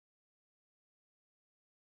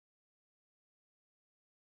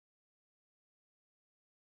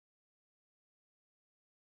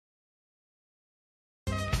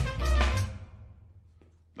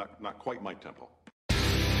Not quite my tempo.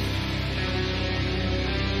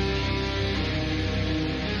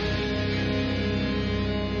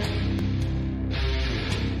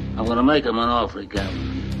 I'm gonna make him an offer, Captain.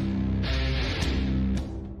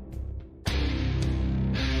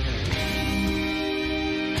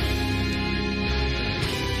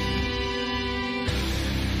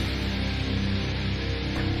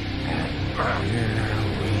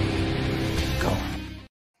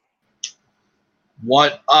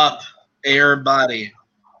 What up, everybody?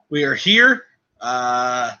 We are here.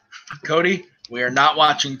 Cody, we are not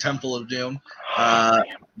watching Temple of Doom,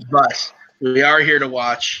 but we are here to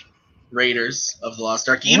watch Raiders of the Lost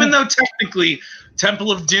Ark, even though technically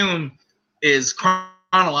Temple of Doom is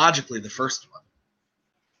chronologically the first one.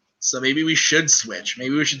 So maybe we should switch.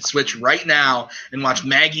 Maybe we should switch right now and watch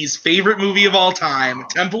Maggie's favorite movie of all time,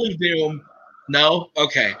 Temple of Doom. No?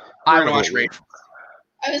 Okay. We're going to watch Raiders.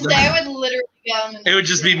 I would say I would literally go. It would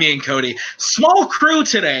just be me and Cody. Small crew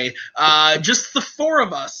today, just the four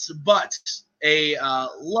of us, but a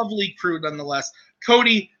lovely crew nonetheless.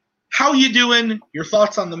 Cody, how you doing? Your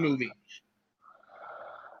thoughts on the movie?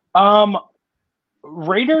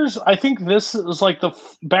 Raiders, I think this is like the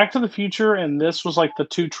Back to the Future, and this was like the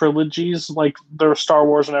two trilogies. Like there were Star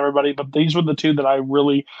Wars and everybody, but these were the two that I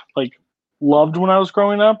really loved when I was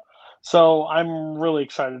growing up. So I'm really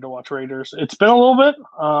excited to watch Raiders. It's been a little bit,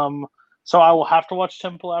 so I will have to watch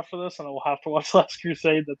Temple after this, and I will have to watch Last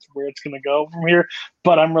Crusade. That's where it's going to go from here.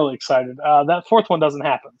 But I'm really excited. That fourth one doesn't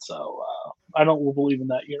happen, so I don't believe in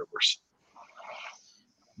that universe.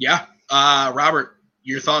 Yeah. Robert,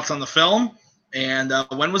 your thoughts on the film? And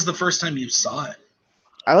when was the first time you saw it?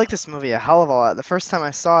 I like this movie a hell of a lot. The first time I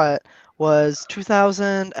saw it was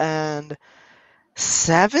 2017.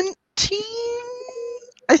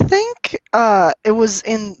 I think it was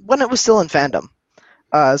when it was still in fandom.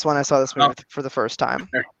 Is when I saw this movie for the first time.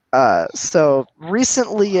 So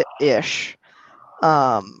recently-ish,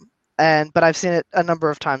 but I've seen it a number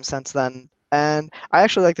of times since then, and I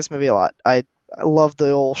actually like this movie a lot. I love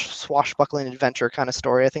the old swashbuckling adventure kind of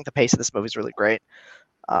story. I think the pace of this movie is really great.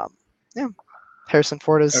 Harrison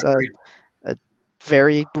Ford is a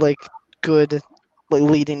very good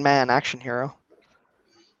leading man action hero.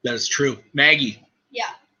 That is true. Maggie.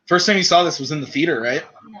 Yeah. First time you saw this was in the theater, right?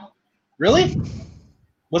 No. Really?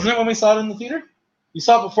 Wasn't it when we saw it in the theater? You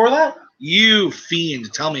saw it before that? You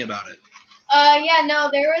fiend. Tell me about it. Yeah, no,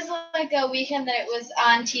 there was like a weekend that it was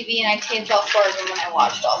on TV, and I taped all four of them when I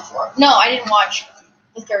watched all four. No, I didn't watch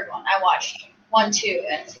the third one. I watched 1, 2,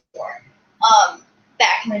 and 4.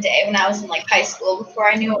 Back in the day when I was in high school,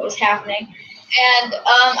 before I knew what was happening. And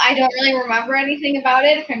I don't really remember anything about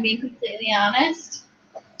it, if I'm being completely honest.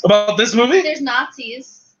 About this movie? There's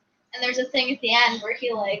Nazis, and there's a thing at the end where he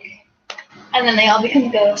and then they all become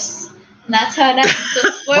ghosts. And that's how it ends. So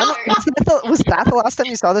spoilers. Was that the last time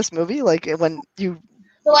you saw this movie? When you...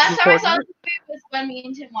 The last time I saw this movie was when me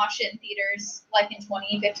and Tim watched it in theaters, in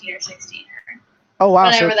 2015 or 16. Oh, wow.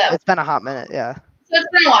 So it's been a hot minute, yeah. So it's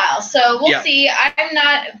been a while. So we'll see. I'm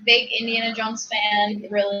not a big Indiana Jones fan,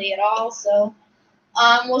 really, at all. So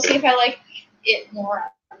we'll see if I like it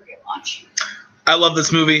more after we watch. I love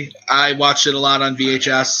this movie. I watched it a lot on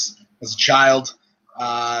VHS as a child.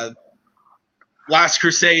 Last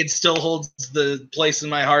Crusade still holds the place in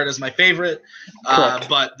my heart as my favorite,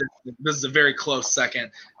 but this is a very close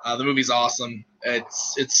second. The movie's awesome.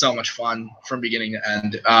 It's so much fun from beginning to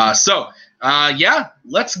end.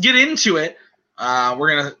 Let's get into it. We're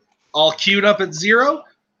gonna all queued up at 0.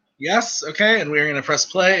 Yes, okay, and we're gonna press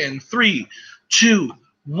play in 3, 2,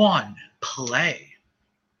 1, play.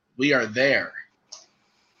 We are there.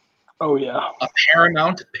 Oh yeah, a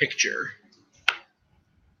Paramount picture.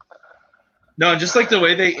 No, just the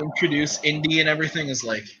way they introduce Indy and everything is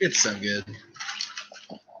it's so good.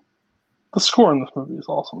 The score in this movie is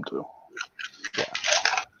awesome too. Yeah,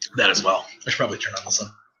 that as well. I should probably turn on the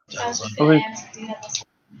subtitles.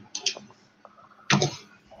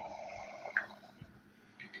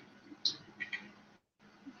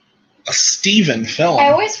 A Steven film. I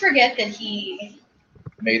always forget that he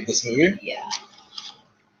made this movie. Yeah.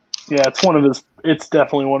 Yeah, it's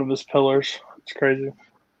definitely one of his pillars. It's crazy.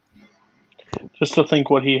 Just to think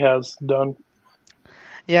what he has done.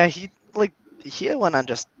 Yeah, he went on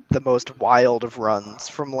just the most wild of runs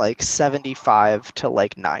from 75 to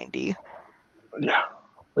 90. Yeah.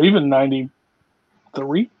 Or even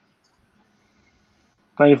 93?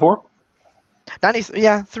 94? 90,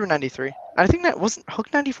 yeah, through 93. I think that wasn't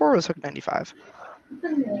Hook 94 or was Hook 95?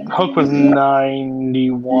 Hook was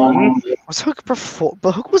 91. Was Hook before?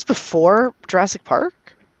 But Hook was before Jurassic Park?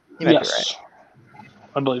 You might be right.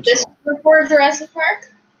 I believe this so. before Jurassic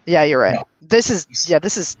Park? Yeah, you're right. No. This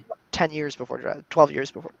is 10 years before, 12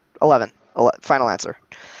 years before, 11. Final answer.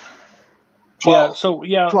 12. Yeah. So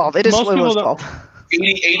yeah, 12. It most was people that 12.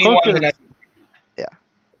 81 Hook to is- 90.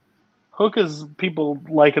 Hook is people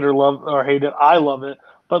like it or love or hate it. I love it,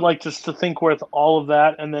 but like just to think with all of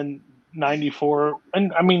that and then 94,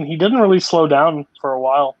 and I mean he didn't really slow down for a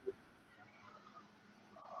while.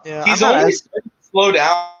 Yeah, He's I'm not only as- slowed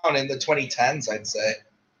down in the 2010s, I'd say.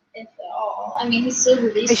 If at all. I mean, he's still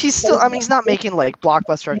releasing. He's still. I mean, he's not making like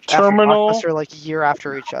blockbuster after Terminal. blockbuster like year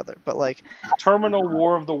after each other, but like Terminal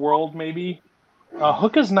War of the World, maybe.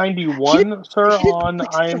 Hook is 91, sir, he did, on like,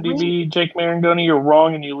 IMDb. Jake Marangoni, you're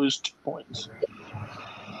wrong, and you lose 2 points.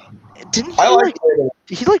 didn't he I like like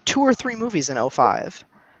it. he like 2 or 3 movies in 05?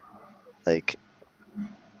 Like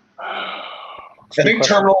I think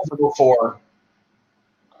Terminal was 04.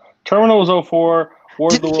 Terminal was 04. War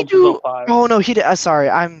of the didn't he World do? was 05. Oh no, he did. Sorry,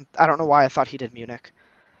 I don't know why I thought he did Munich.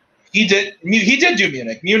 He did do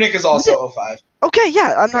Munich. Munich is also 05. Okay,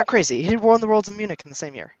 yeah, I'm not crazy. He did War of the Worlds in Munich in the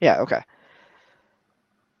same year. Yeah, okay.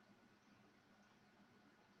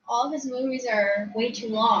 All of his movies are way too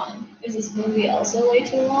long. Is this movie also way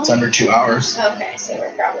too long? It's under 2 hours. Okay, so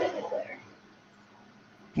we're probably a bit there.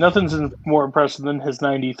 Nothing's more impressive than his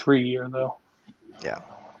 93 year, though.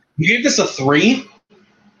 You gave this a 3?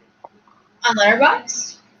 On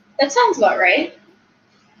Letterboxd? That sounds about right.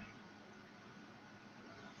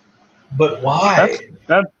 But why?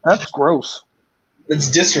 That's gross.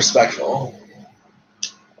 It's disrespectful.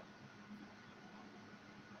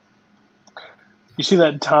 You see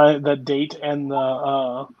that time, that date, and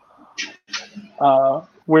the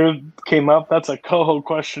where it came up? That's a Coho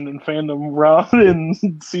question in fandom round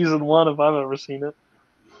in season 1, if I've ever seen it.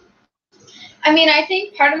 I mean, I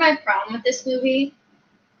think part of my problem with this movie,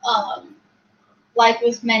 like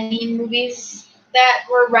with many movies that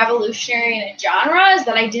were revolutionary in a genre, is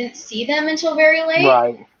that I didn't see them until very late.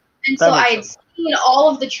 Right. And That so makes I'd sense. seen all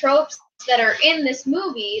of the tropes that are in this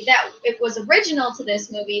movie that it was original to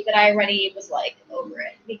this movie, but I already was like over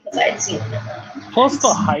it because I'd seen it. Plus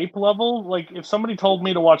the hype level, like if somebody told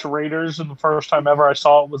me to watch Raiders and the first time ever I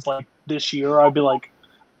saw it was like this year, I'd be like,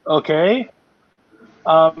 okay.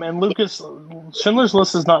 And Lucas, Schindler's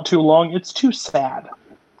List is not too long. It's too sad.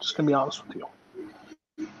 Just gonna be honest with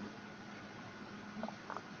you.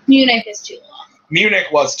 Munich is too long. Munich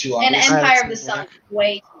was too long. And It was Empire of the Sun is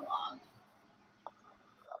way too long.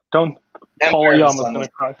 Don't Paul Empire of the Yama's Sun gonna was-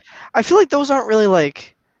 cry. I feel like those aren't really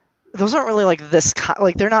like this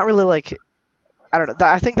like they're not really like I don't know.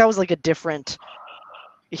 I think that was like a different.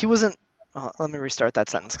 He wasn't. Oh, let me restart that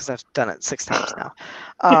sentence because I've done it 6 times now.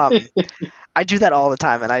 I do that all the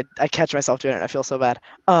time, and I catch myself doing it. And I feel so bad.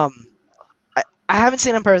 I haven't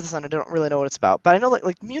seen Empire of the Sun. I don't really know what it's about, but I know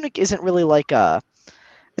like Munich isn't really like a.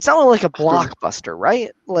 It's not really like a blockbuster, right?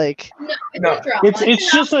 Like No, it's No. a drama.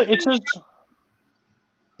 It's just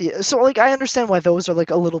yeah, so like I understand why those are like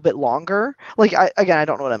a little bit longer. Like I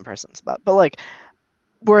don't know what Empire of the Sun's about, but like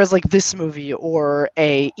whereas like this movie or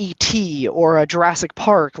a E.T. or a Jurassic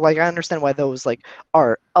Park, like I understand why those like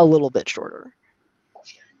are a little bit shorter.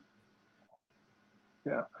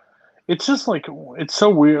 it's just like it's so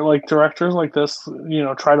weird. Like directors like this,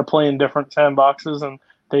 try to play in different sandboxes and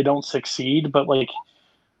they don't succeed. But like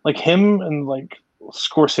him and like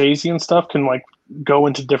Scorsese and stuff can like go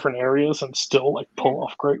into different areas and still like pull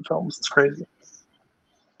off great films. It's crazy.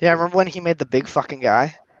 Yeah, I remember when he made The Big Fucking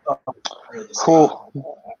Guy. Cool,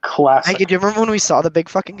 classic. Maggie, do you remember when we saw The Big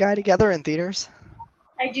Fucking Guy together in theaters?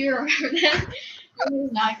 I do remember that. It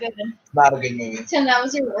was not good. Not a good movie. Tim, that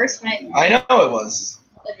was your worst nightmare. I know it was.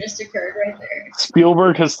 That just occurred right there.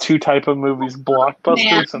 Spielberg has 2 type of movies: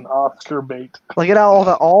 blockbusters and Oscar bait. Look at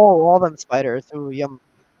all them spiders. Ooh, yum.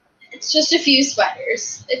 It's just a few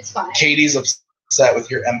spiders. It's fine. Katie's upset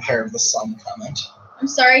with your Empire of the Sun comment. I'm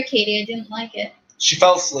sorry, Katie. I didn't like it. She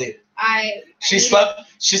fell asleep. She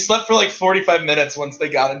slept for like 45 minutes once they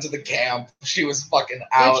got into the camp. She was fucking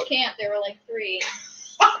out. Which camp? There were like 3.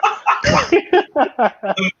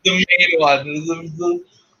 The main one.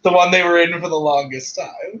 The one they were in for the longest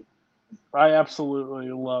time. I absolutely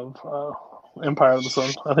love Empire of the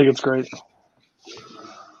Sun. I think it's great.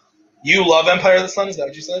 You love Empire of the Sun? Is that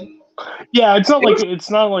what you said? Yeah, it's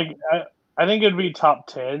not like I think it'd be top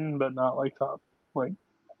 10, but not like top like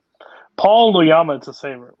Paul Oyama. It's a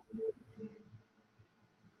favorite.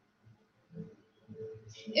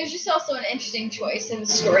 It was just also an interesting choice of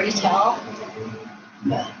story to tell.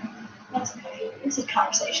 But that's okay. This is a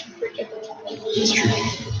conversation for a different time. It's true.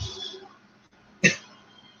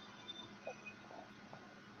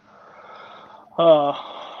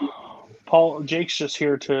 Jake's just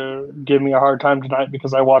here to give me a hard time tonight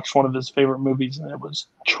because I watched one of his favorite movies and it was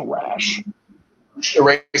trash.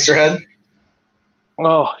 Eraserhead.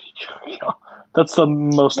 Oh, yeah. That's the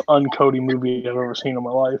most un-Cody movie I've ever seen in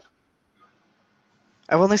my life.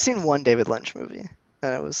 I've only seen one David Lynch movie,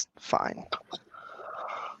 and it was fine.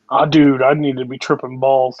 Dude, I need to be tripping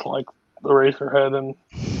balls like Eraserhead, and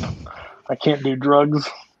I can't do drugs.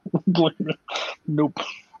 Nope.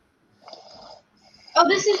 Oh,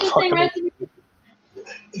 this is the thing right at the beginning.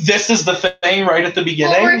 This is the thing right at the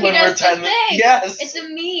beginning Where he when does we're the 10 thing. minutes. Yes, It's a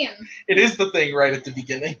meme. it is the thing right at the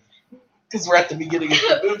beginning because we're at the beginning of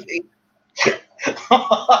the movie.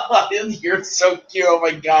 You're so cute. Oh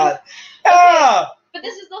my god. Ah! But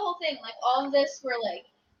this is the whole thing. Like, all of this where, like,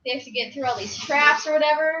 they have to get through all these traps or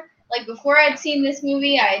whatever. Like, before I'd seen this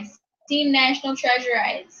movie, I'd seen National Treasure. I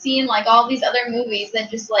had seen, like, all these other movies that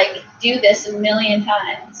just, like, do this a million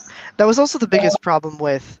times. That was also the biggest problem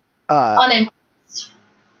with. Nothing.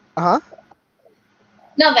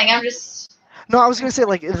 I'm just. No, I was gonna say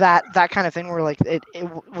like that kind of thing where like it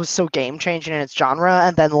was so game changing in its genre,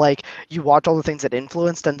 and then like you watch all the things it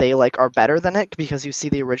influenced, and they like are better than it because you see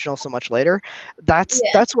the original so much later. That's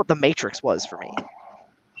what The Matrix was for me.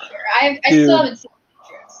 Sure. I still haven't seen The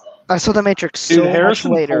Matrix. So. I saw The Matrix so much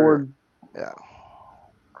later. Ford, yeah.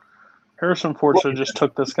 Harrison Ford should have just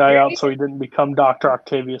took this guy out so he didn't become Dr.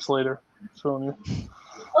 Octavius later. So Well,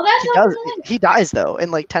 that's He what does. I'm saying. He dies though in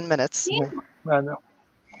like 10 minutes. Yeah. I know.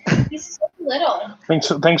 He's so little.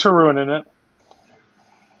 Thanks for ruining it.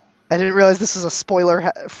 I didn't realize this was a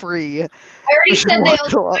spoiler free. I already said they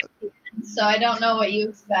Watch a lot. so I don't know what you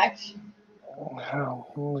expect.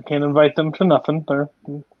 We can't invite them to nothing.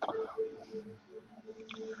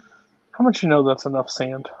 How much you know that's enough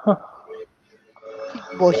sand? Huh.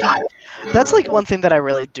 Well, that's like one thing that I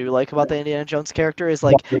really do like about the Indiana Jones character is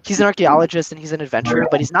like he's an archaeologist and he's an adventurer,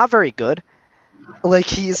 but he's not very good. Like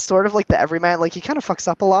he's sort of like the everyman. Like he kind of fucks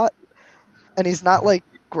up a lot, and he's not like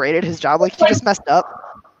great at his job. Like he just messed up.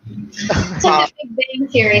 It's like a Big Bang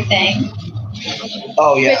Theory thing.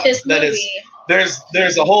 Oh yeah, With this that movie. is.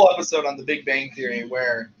 There's a whole episode on The Big Bang Theory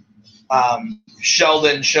where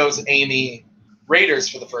Sheldon shows Amy Raiders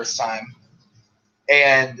for the first time,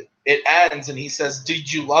 and it ends, and he says,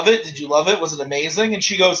 "Did you love it? Did you love it? Was it amazing?" And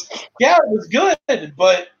she goes, "Yeah, it was good,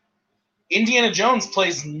 but Indiana Jones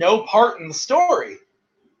plays no part in the story."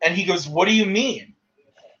 And he goes, "What do you mean?"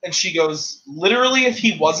 And she goes, "Literally, if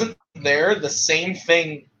he wasn't there, the same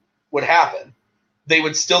thing would happen. They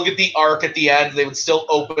would still get the arc at the end, they would still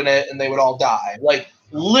open it, and they would all die. Like,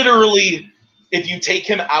 literally, if you take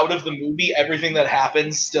him out of the movie, everything that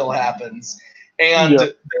happens still happens." And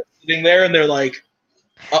they're sitting there, and they're like,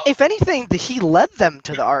 if anything, he led them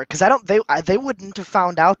to the arc because they wouldn't have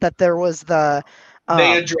found out that there was the.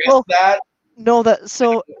 they addressed that. No,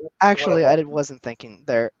 so actually I wasn't thinking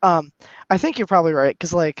there. I think you're probably right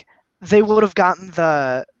because like they would have gotten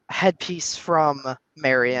the headpiece from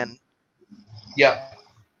Marion. Yep.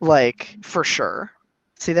 Like for sure.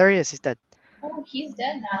 See, there he is. He's dead. Oh, he's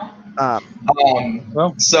dead now.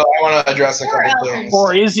 So I want to address a Poor couple Elvis. things.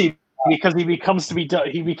 Or is he? Because he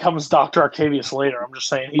becomes Dr. Octavius later. I'm just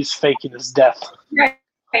saying he's faking his death. Right.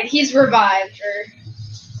 He's revived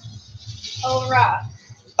or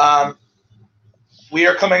right. We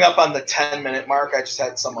are coming up on the 10-minute mark. I just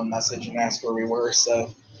had someone message and ask where we were,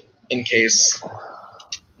 so in case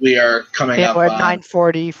we are coming up we're at on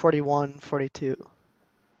 9:40, 41, 42.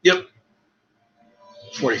 Yep.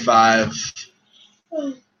 45.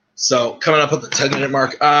 So coming up at the 10-minute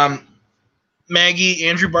mark. Maggie,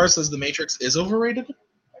 Andrew Barr says The Matrix is overrated.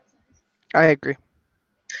 I agree.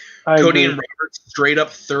 Cody and Robert straight up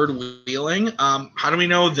third wheeling. How do we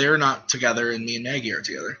know they're not together and me and Maggie are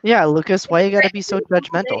together? Yeah, Lucas, why you gotta be so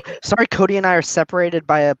judgmental? Sorry, Cody and I are separated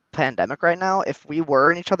by a pandemic right now. If we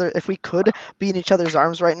could be in each other's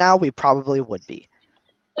arms right now, we probably would be.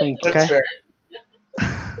 Thank you. That's fair.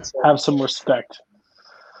 Have some respect.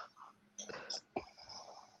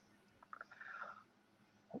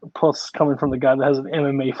 Plus, coming from the guy that has an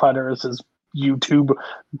MMA fighter as his YouTube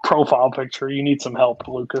profile picture, you need some help,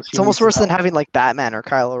 Lucas. It's almost worse than having like Batman or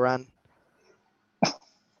Kylo Ren.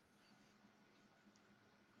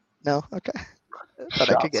 No? Okay. Thought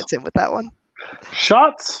I could get Tim with that one.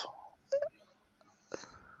 Shots!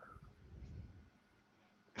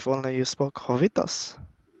 If only you spoke Jovitos.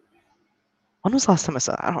 When was the last time I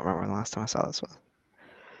saw that? I don't remember when the last time I saw this one.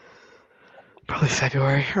 Probably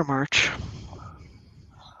February or March.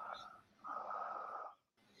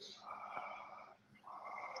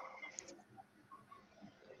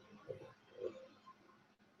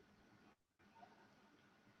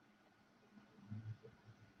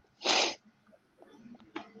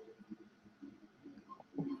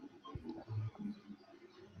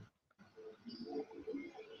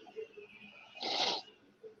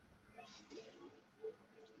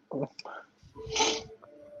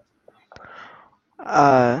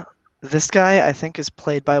 This guy, I think, is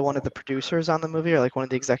played by one of the producers on the movie, or like one of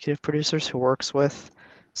the executive producers who works with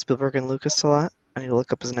Spielberg and Lucas a lot. I need to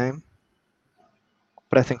look up his name.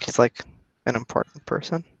 But I think he's like an important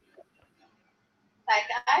person. That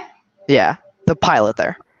guy? Yeah, the pilot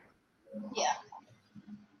there. Yeah.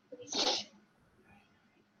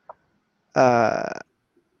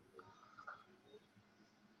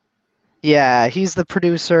 Yeah, he's the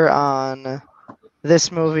producer on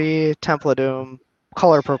this movie, Temple of Doom,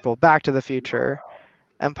 Color Purple, Back to the Future,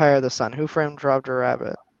 Empire of the Sun, Who Framed Roger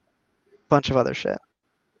Rabbit, bunch of other shit.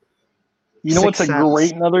 You know what's a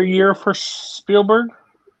great another year for Spielberg?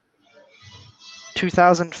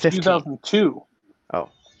 2015. 2002. Oh.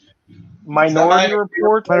 Minority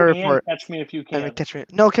Report Minority and Report. Catch Me If You Can. Catch Me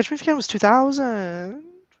If You Can was 2000.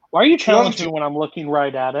 Why are you challenging me when I'm looking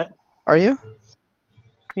right at it? Are you?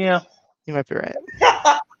 Yeah. You might be right.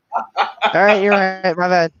 All right, you're right. My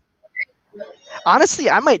bad. Honestly,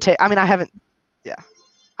 I might take. I mean, I haven't. Yeah,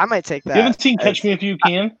 I might take that. You haven't seen Catch Me If You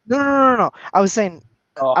Can? No. I was saying.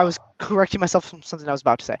 Oh. I was correcting myself from something I was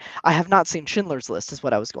about to say. I have not seen Schindler's List, is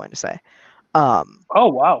what I was going to say. Oh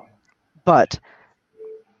wow. But,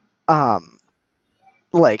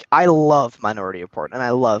 like I love Minority Report and I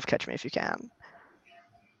love Catch Me If You Can.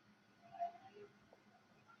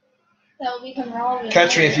 That will become relevant.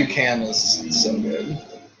 Catch Me If You Can is so good.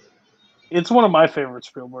 It's one of my favorite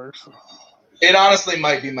Spielbergs. It honestly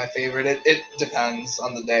might be my favorite. It depends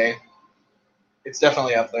on the day. It's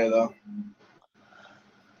definitely up there though.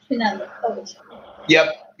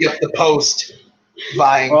 Yep, the Post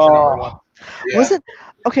vying for number one. Yeah. Was it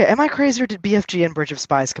okay? Am I crazy, or did BFG and Bridge of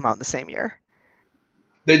Spies come out in the same year?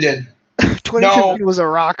 They did. 2015 was a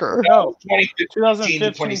rocker. No, 2015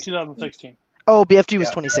 2015, 2016. Oh, BFG was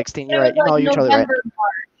 2016. You're right. No, you're totally right.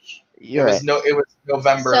 You're right. It was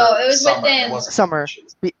November. So it was summer. within It wasn't summer.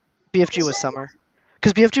 BFG was summer.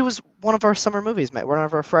 Because BFG was one of our summer movies, mate. One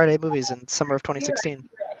of our Friday movies in summer of 2016.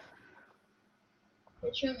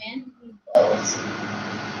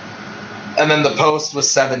 And then the Post was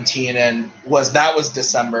 17, and that was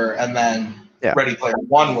December, and then Ready Player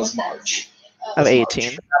One was March. Of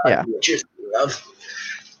 18. Yeah. Just love.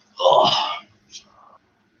 Oh.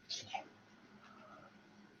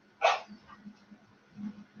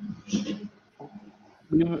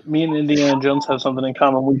 Me and Indiana Jones have something in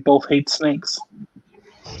common. We both hate snakes.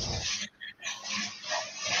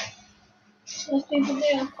 Most people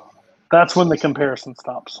do. That's when the comparison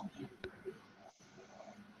stops.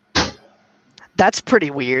 That's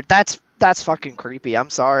pretty weird. That's fucking creepy. I'm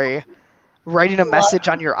sorry. Writing a message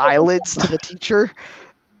on your eyelids to the teacher.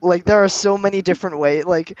 Like, there are so many different ways.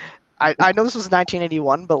 Like, I know this was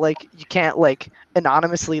 1981, but, like, you can't, like,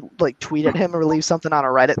 anonymously, like, tweet at him or leave something on a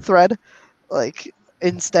Reddit thread. Like,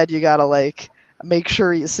 instead you gotta, like, make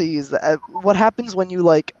sure he sees that. What happens when you,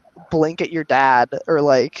 like, blink at your dad or,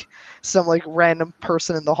 like, some, like, random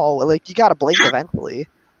person in the hallway? Like, you gotta blink eventually.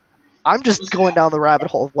 I'm just going down the rabbit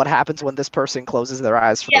hole of what happens when this person closes their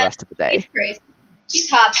eyes for the rest of the day. He's crazy. She's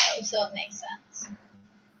hot though, so it makes sense.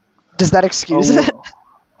 Does that excuse it?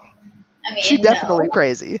 I mean, She's definitely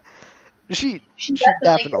crazy. She's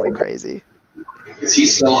definitely crazy. Is he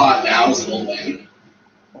still hot now as an old man?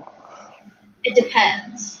 It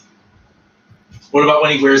depends. What about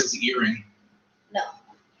when he wears his earring? No.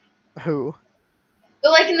 Who?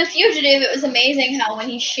 But like in The Fugitive, it was amazing how when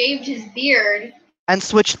he shaved his beard and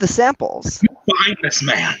switched the samples. You find this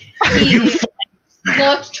man. He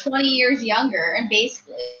looked 20 years younger and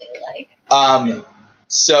basically like.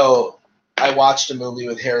 So I watched a movie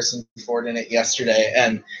with Harrison Ford in it yesterday,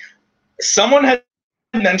 and someone had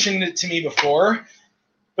mentioned it to me before,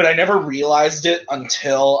 but I never realized it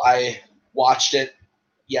until I watched it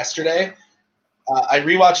yesterday. I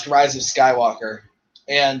rewatched Rise of Skywalker,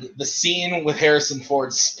 and the scene with Harrison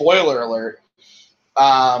Ford, spoiler alert,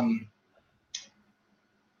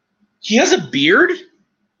 he has a beard.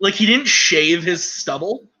 Like, he didn't shave his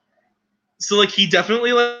stubble. So, like, he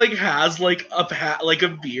definitely, like, has, like,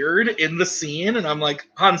 a beard in the scene. And I'm like,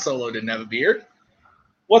 Han Solo didn't have a beard.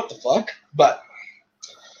 What the fuck? But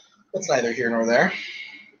that's neither here nor there.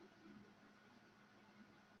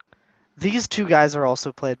 These two guys are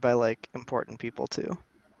also played by, like, important people, too.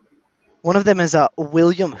 One of them is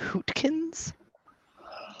William Hootkins.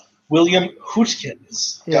 William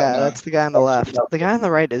Hootkins. Yeah, that's the guy on the left. The guy on the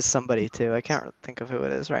right is somebody, too. I can't think of who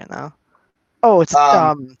it is right now. Oh, it's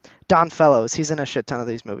Don Fellows. He's in a shit ton of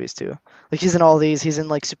these movies, too. Like, he's in all these. He's in,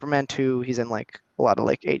 like, Superman 2. He's in, like, a lot of,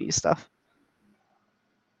 like, 80s stuff.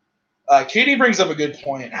 Katie brings up a good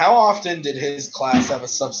point. How often did his class have a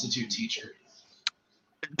substitute teacher?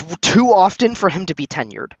 Too often for him to be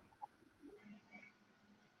tenured.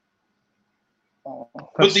 Oh, But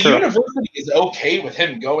that's the true. university is okay with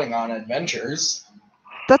him going on adventures.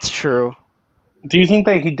 That's true. Do you think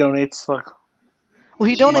that he donates like Well,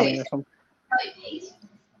 he money donated. or something? Probably pays.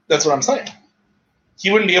 That's what I'm saying.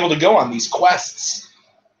 He wouldn't be able to go on these quests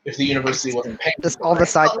if the university wasn't paying. All the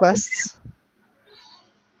side quests.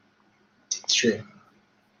 It's true.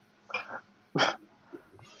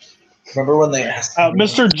 Remember when they asked me?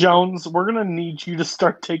 Mr. Jones, we're gonna need you to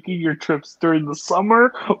start taking your trips during the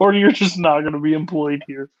summer, or you're just not gonna be employed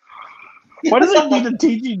here. Why does he need a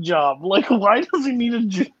teaching job? Like, why does he need a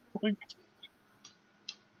job? Like,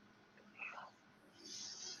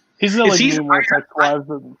 he's gonna Is like he- numerous ex-wives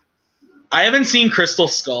and I haven't seen Crystal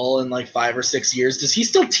Skull in like 5 or 6 years. Does he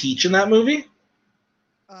still teach in that movie?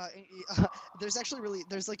 There's actually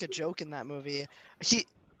there's like a joke in that movie.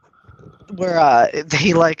 Where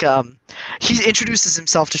he introduces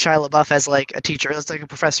himself to Shia LaBeouf as like a teacher, as like a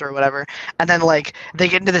professor or whatever, and then like they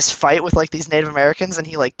get into this fight with like these Native Americans, and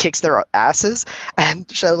he like kicks their asses, and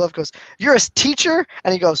Shia LaBeouf goes, "You're a teacher?"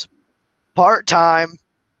 And he goes, "Part-time."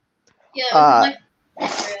 Yeah, it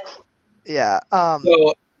was Yeah.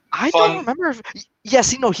 So I fun- don't remember. Yes,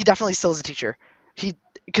 he definitely still is a teacher.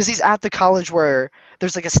 Because he's at the college where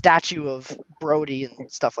there's like a statue of Brody and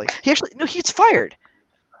stuff like. He gets fired.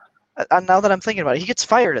 Now that I'm thinking about it, he gets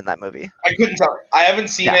fired in that movie. I couldn't tell. I haven't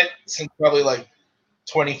seen Yeah. it since probably like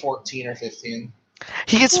 2014 or 15.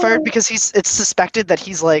 He gets fired because it's suspected that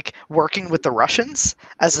he's like working with the Russians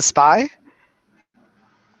as a spy.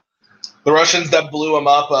 The Russians that blew him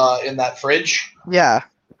up in that fridge. Yeah,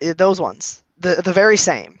 those ones. The very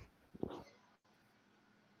same.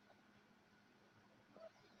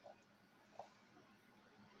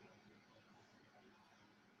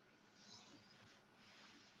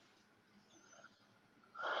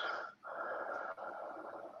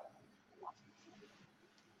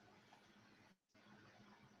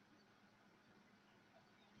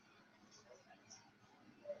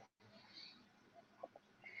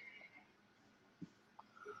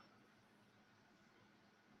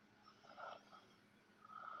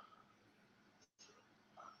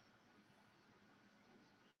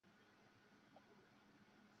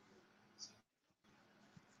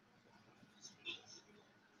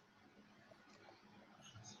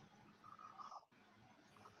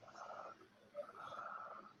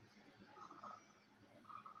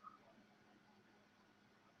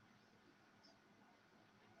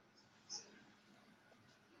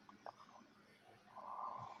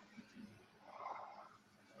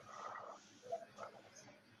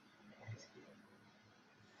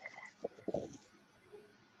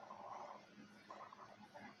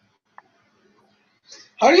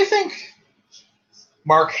 How do you think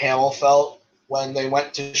Mark Hamill felt when they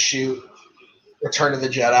went to shoot Return of the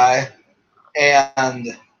Jedi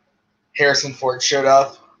and Harrison Ford showed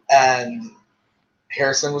up and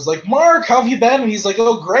Harrison was like, "Mark, how have you been?" And he's like,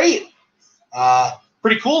 "Oh, great.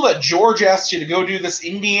 Pretty cool that George asked you to go do this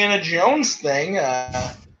Indiana Jones thing.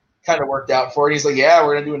 Kind of worked out for it." He's like, "Yeah,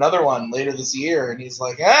 we're going to do another one later this year." And he's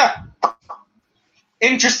like,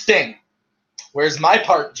 interesting. Where's my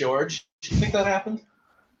part, George? Do you think that happened?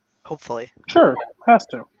 Hopefully. sure has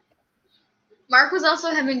to. Mark was also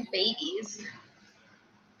having babies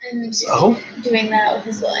and Oh. doing that with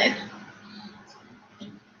his life.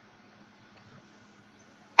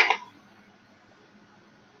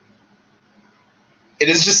 It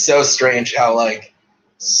is just so strange how, like,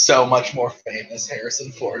 so much more famous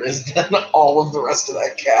Harrison Ford is than all of the rest of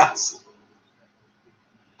that cast.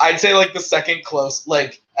 I'd say, like, the second close,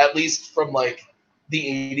 like, at least from, like, the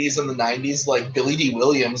 80s and the 90s, like, Billy D.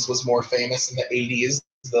 Williams was more famous in the 80s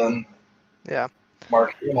than Yeah.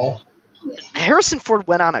 Mark Hamill. Harrison Ford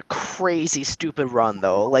went on a crazy stupid run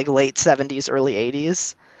though, like late 70s, early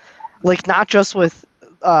 80s. Like not just with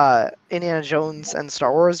Indiana Jones and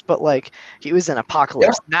Star Wars, but like he was in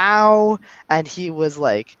Apocalypse Now, and he was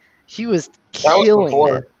That was killing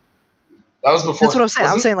before. it. That was before. That's what I'm saying.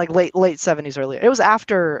 I'm wasn't saying like late 70s, early. It was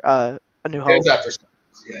after A New it? It Hope. was after.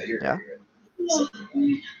 Yeah, you're Yeah.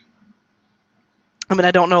 right. I mean,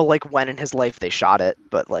 I don't know like when in his life they shot it,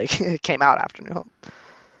 but like it came out after New Hope.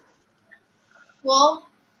 Well,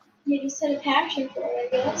 he just had a passion for it,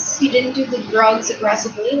 I guess. He didn't do the drugs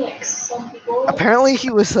aggressively like some people. Apparently he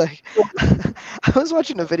was like I was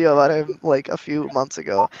watching a video about him like a few months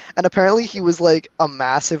ago, and apparently he was like a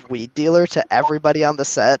massive weed dealer to everybody on the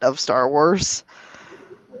set of Star Wars.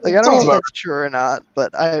 Like I don't know if that's true or not,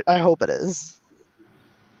 but I hope it is.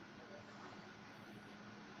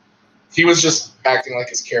 He was just acting like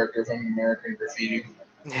his character from American Graffiti.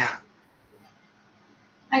 Yeah.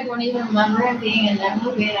 I don't even remember him being in that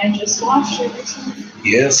movie, and I just watched it recently.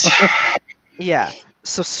 Yes. Yeah.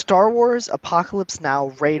 So Star Wars, Apocalypse Now,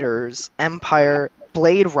 Raiders, Empire,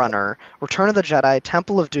 Blade Runner, Return of the Jedi,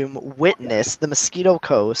 Temple of Doom, Witness, The Mosquito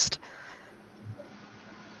Coast.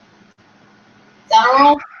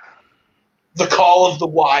 General. The Call of the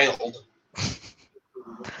Wild.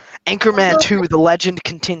 Anchorman 2, The Legend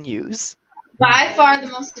Continues. By far the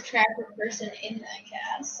most attractive person in that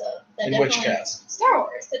cast. So that In which definitely- cast? Star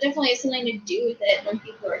Wars. That definitely has something to do with it when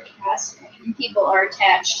people are casting. When people are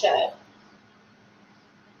attached to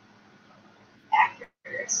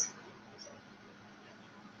actors.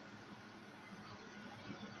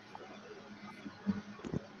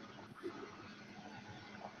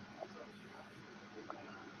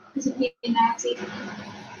 Isn't he a Nazi?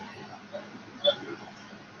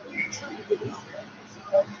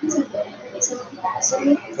 I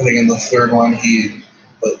think in the third one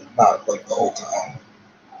but not like the whole time.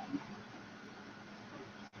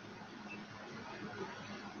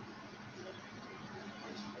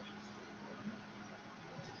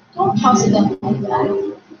 Don't toss it up like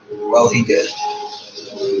that. Well, he did.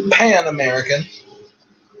 Pan American.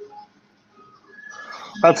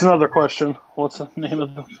 That's another question. What's the name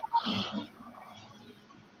of the? Does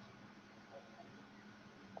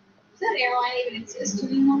that airline even exist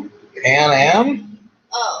anymore? Pan Am?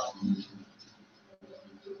 Oh.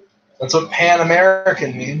 That's what Pan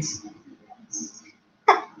American means.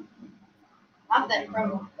 Not that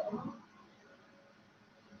promo.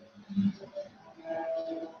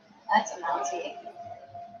 That's a Nazi.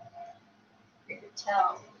 You can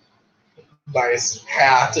tell. By his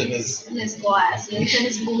hat and his. And his glasses, and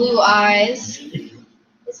his blue eyes.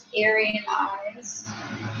 His Aryan eyes.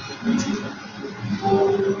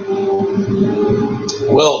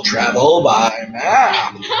 We'll travel by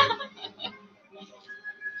map.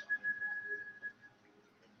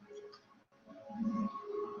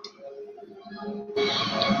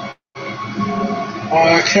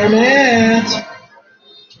 Kermit.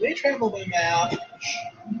 We travel by map.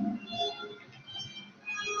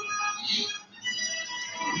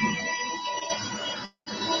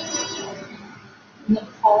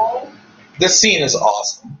 Nepal. This scene is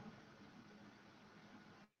awesome.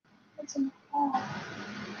 What's in Nepal?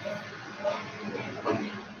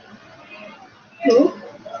 Who?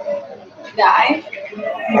 Guy?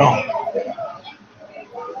 Oh.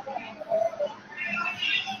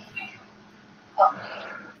 Oh.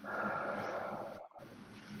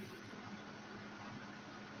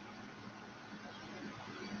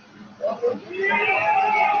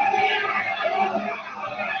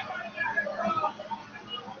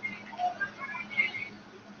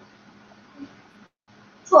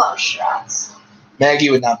 It's a lot of shots. Maggie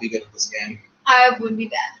would not be good at this game. I would be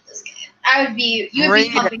bad at this game. I would be. You would Bring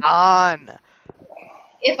be pumping. it on.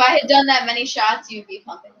 If I had done that many shots, you'd be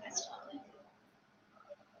pumping my stomach.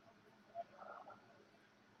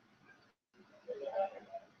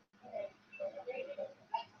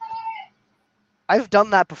 I've done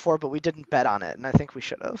that before, but we didn't bet on it, and I think we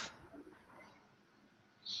should have.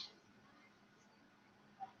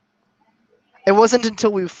 It wasn't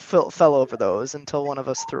until we fell over those until one of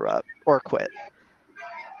us threw up or quit.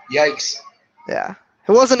 Yikes. Yeah.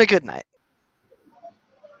 It wasn't a good night.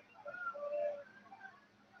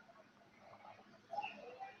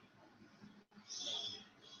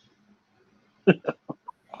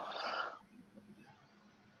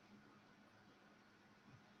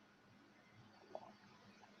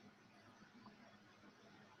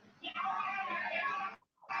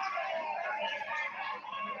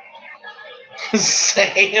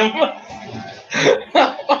 Same.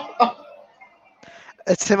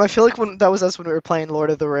 It's him. I feel like when that was us when we were playing Lord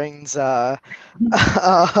of the Rings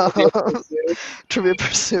Trivia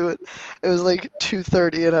Pursuit. It was like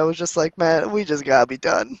 2:30 and I was just like, man, we just gotta be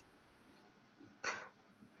done.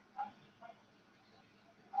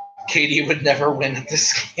 Katie would never win at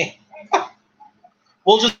this game.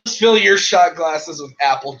 We'll just fill your shot glasses with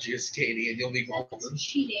apple juice, Katie, and you'll be golden. That's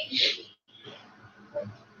cheating.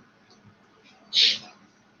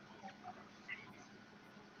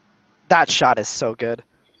 That shot is so good.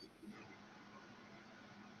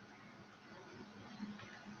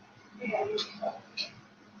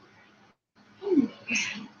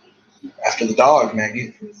 After the dog,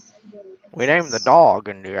 Maggie. We named the dog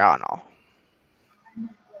Indiana.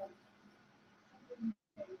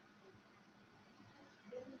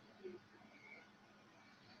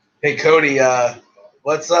 Hey, Cody,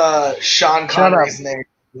 what's Sean Connery's name?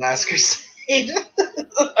 Last Crusade.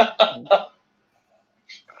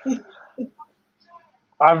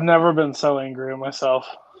 I've never been so angry at myself.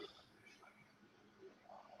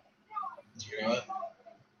 You know what?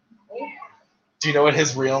 Do you know what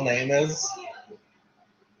his real name is?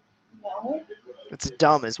 No. It's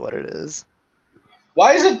dumb, is what it is.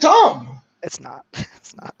 Why is it dumb? It's not.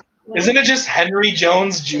 It's not. Isn't it just Henry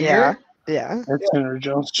Jones Jr.? Yeah. Yeah. It's Henry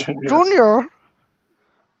Jones Jr. Junior.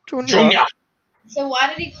 Junior. So why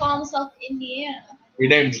did he call himself Indiana? We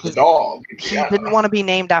named the dog. He didn't want to be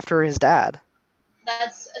named after his dad.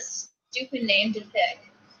 That's a stupid name to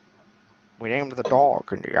pick. We named the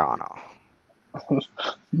dog Indiana.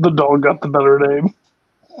 The dog got the better name.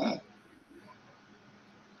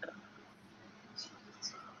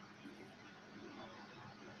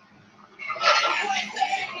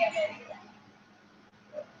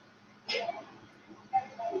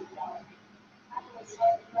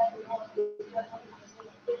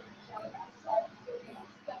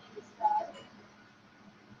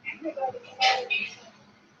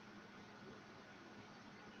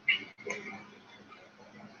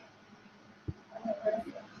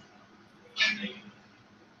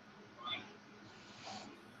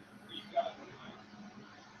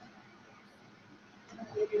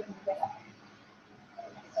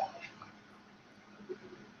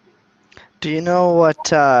 Do you know what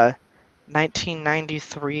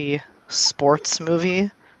 1993 sports movie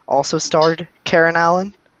also starred Karen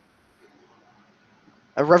Allen?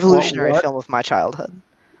 A revolutionary What? film of my childhood.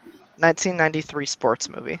 1993 sports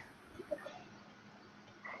movie.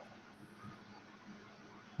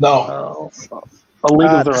 No. A League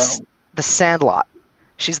of Their the, Own. The Sandlot.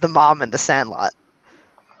 She's the mom in The Sandlot.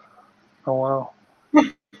 Oh, wow.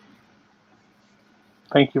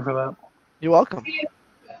 Thank you for that. You're welcome.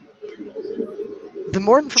 The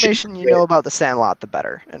more information you know about The Sandlot, the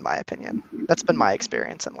better, in my opinion. That's been my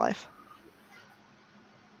experience in life.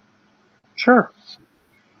 Sure.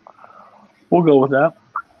 We'll go with that.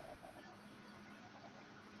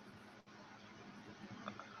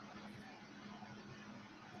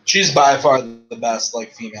 She's by far the best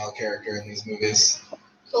female character in these movies.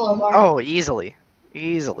 Boulevard. Oh, easily.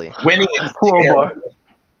 Easily. Winnie is Crowbar. terrible.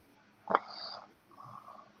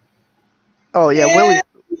 Oh, yeah, Yeah.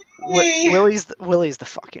 Willie's the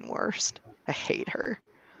fucking worst. I hate her.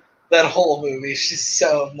 That whole movie, she's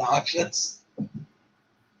so obnoxious.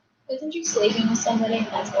 Isn't she sleeping with somebody?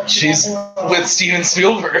 That's what She's with Steven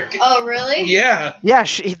Spielberg. Oh, really? Yeah. Yeah,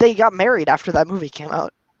 they got married after that movie came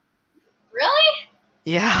out. Really?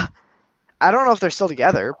 Yeah. I don't know if they're still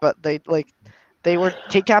together, but they were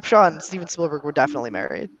Kate Capshaw and Steven Spielberg were definitely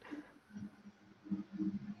married.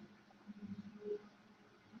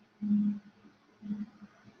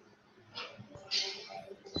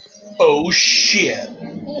 Oh shit.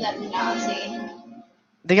 Look at that Nazi.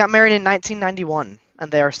 They got married in 1991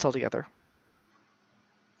 and they are still together.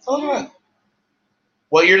 Oh,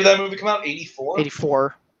 what year did that movie come out? 84?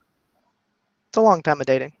 84. It's a long time of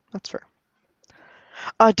dating. That's fair.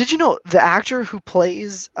 Did you know the actor who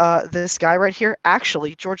plays this guy right here,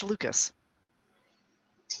 actually George Lucas?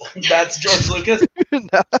 That's George Lucas?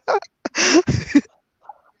 No.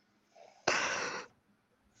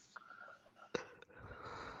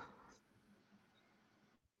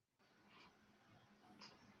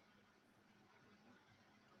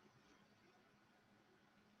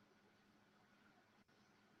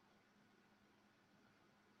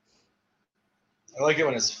 I like it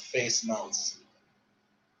when his face melts.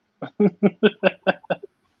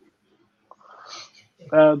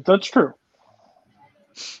 That's true.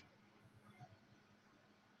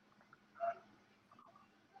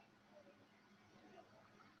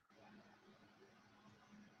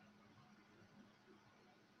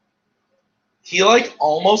 He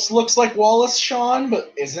almost looks like Wallace Shawn,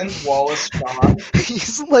 but isn't Wallace Shawn.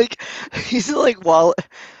 He's like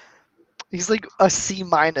a C-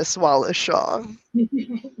 Wallace Shaw.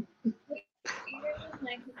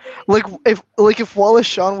 If Wallace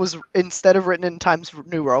Shawn was, instead of written in Times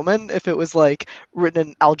New Roman, if it was written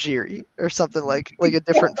in Algeri or something like a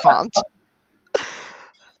different font.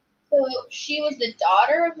 So she was the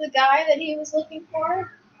daughter of the guy that he was looking for?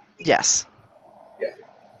 Yes.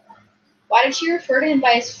 Why did she refer to him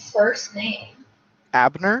by his first name?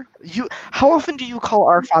 Abner? How often do you call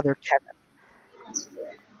our father Kevin? That's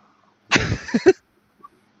weird.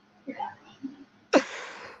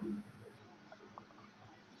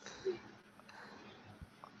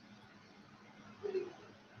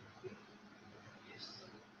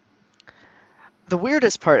 The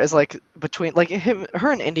weirdest part is between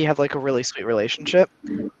her and Indy have a really sweet relationship,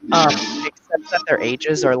 except that their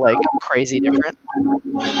ages are crazy different.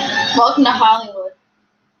 Welcome to Hollywood.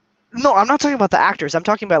 No, I'm not talking about the actors. I'm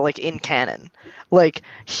talking about in canon.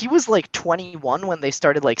 He was 21 when they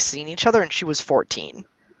started seeing each other, and she was 14.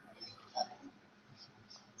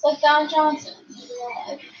 It's like Don Johnson.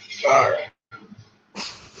 Alright.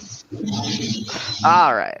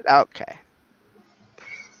 All right. Okay.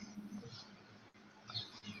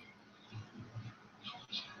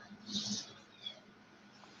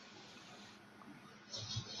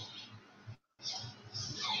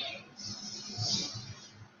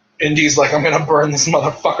 Indy's like, I'm gonna burn this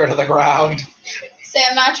motherfucker to the ground. Say,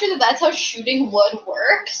 I'm not sure that that's how shooting wood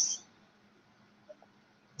works.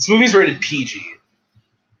 This movie's rated PG.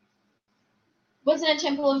 Wasn't it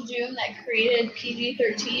Temple of Doom that created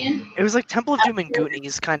PG-13? It was like Temple of Doom and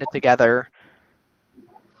Goonies kind of together.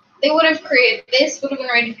 They would have created this. Would have been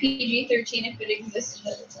rated PG-13 if it existed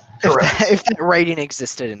at the time. Correct. If that rating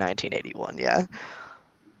existed in 1981, yeah.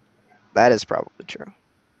 That is probably true.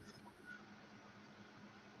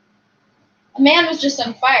 A man was just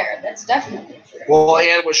on fire. That's definitely true. Well,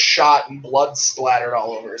 and was shot and blood splattered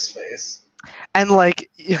all over his face. And like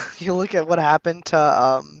you look at what happened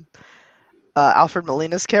to Alfred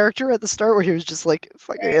Molina's character at the start, where he was just like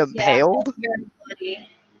fucking impaled. Yeah, very bloody.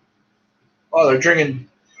 Oh, they're drinking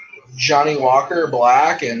Johnny Walker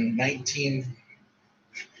Black in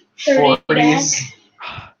 1940s.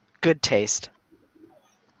 Good taste.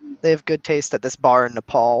 They have good taste at this bar in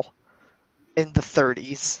Nepal in the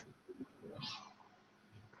 30s.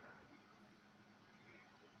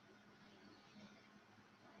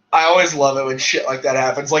 I always love it when shit like that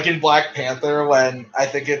happens. Like in Black Panther, when I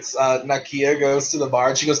think it's Nakia goes to the bar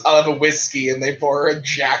and she goes, I'll have a whiskey, and they pour her a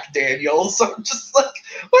Jack Daniels. I'm just like,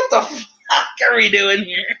 what the fuck are we doing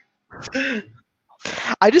here?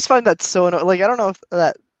 I just find that so annoying. Like, I don't know if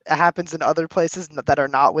that happens in other places that are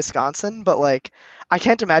not Wisconsin, but like, I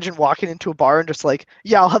can't imagine walking into a bar and just like,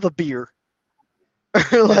 yeah, I'll have a beer.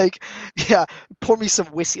 Or like, yeah, pour me some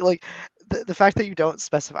whiskey. Like, the fact that you don't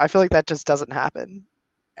specify, I feel like that just doesn't happen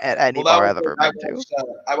at any bar I've ever been to.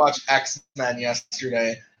 I watched X-Men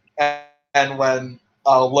yesterday, and when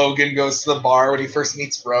Logan goes to the bar when he first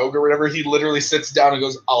meets Rogue or whatever, he literally sits down and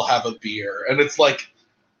goes, I'll have a beer. And it's like,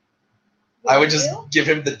 I would just give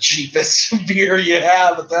him the cheapest beer you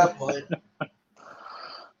have at that point.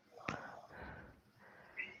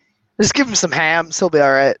 Just give him some hams, he'll be all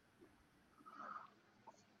right.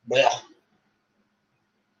 Well,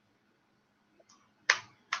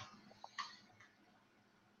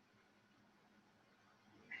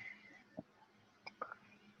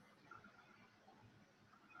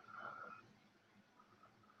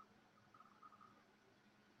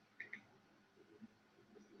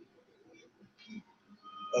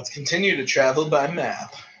 let's continue to travel by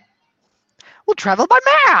map. We'll travel by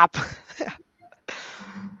map!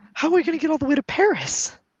 How are we going to get all the way to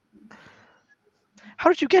Paris? How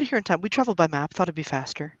did you get here in time? We traveled by map. Thought it'd be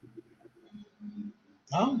faster.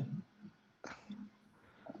 Oh.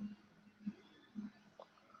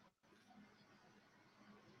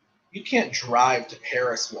 You can't drive to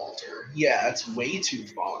Paris, Walter. Yeah, it's way too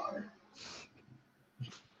far.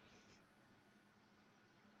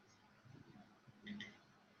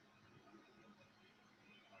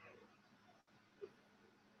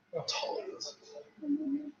 How tall he is.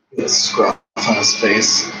 This scruff on his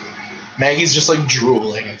face. Maggie's just like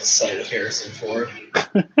drooling at the sight of Harrison Ford.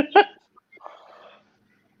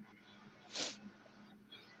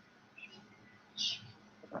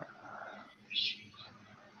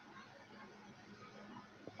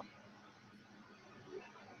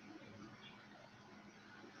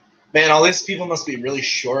 Man, all these people must be really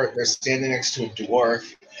short. They're standing next to a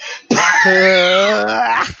dwarf.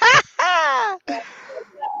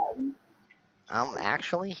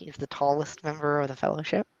 Actually, he's the tallest member of the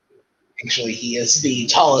Fellowship. Actually, he is the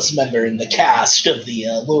tallest member in the cast of the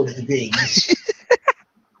Lord of the Rings.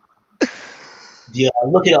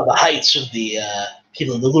 Look at all the heights of the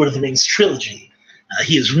people in the Lord of the Rings trilogy.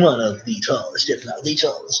 He is one of the tallest, if not the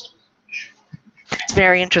tallest. It's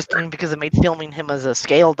very interesting because it made filming him as a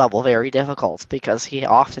scale double very difficult because he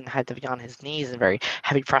often had to be on his knees and very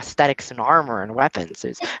heavy prosthetics and armor and weapons.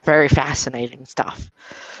 It's very fascinating stuff.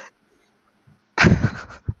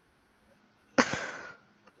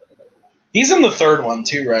 He's in the third one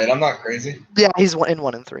too, right? I'm not crazy. Yeah, he's in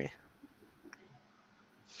 1 and 3.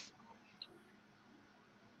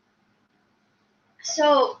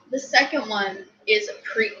 So the second one is a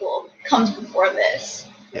prequel. Comes before this.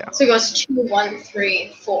 Yeah. So it goes 2, 1,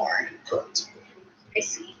 3, 4. Correct. I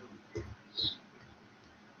see.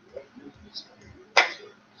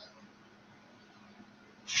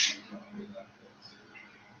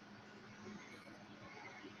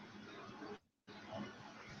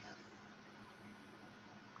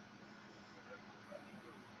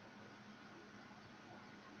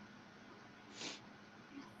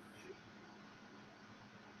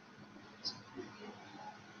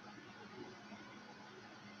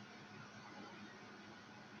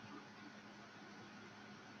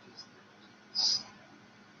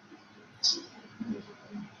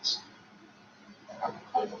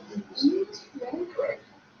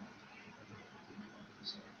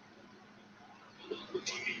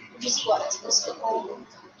 Columbus football.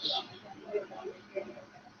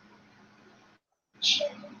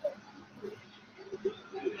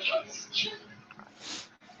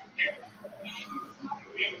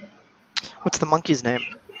 What's the monkey's name?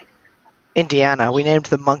 Indiana. We named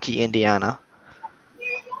the monkey Indiana.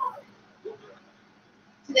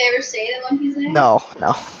 Did they ever say the monkey's name? No.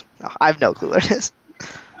 I have no clue what it is.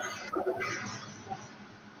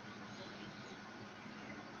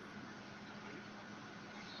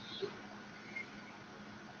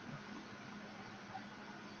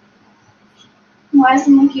 Why is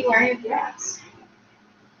the monkey wearing a dress?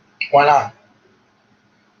 Why not?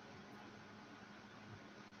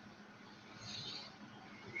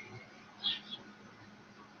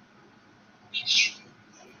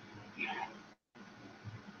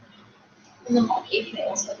 And the monkey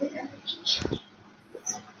fails everywhere.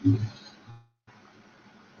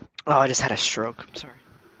 Oh, I just had a stroke. I'm sorry.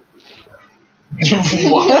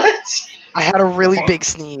 What? I had a really big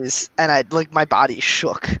sneeze, and my body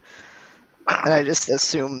shook, and I just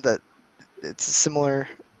assumed that it's a similar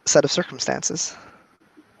set of circumstances.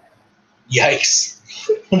 Yikes.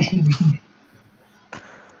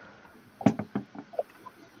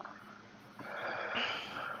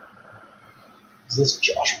 Is this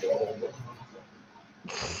Josh Brolin?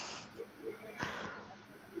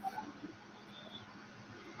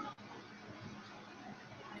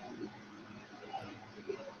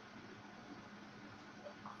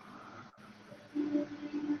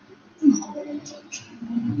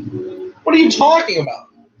 What are you talking about?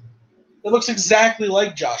 It looks exactly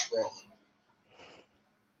like Josh Brolin.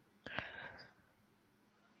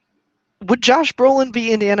 Would Josh Brolin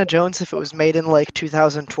be Indiana Jones if it was made in like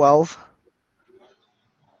 2012?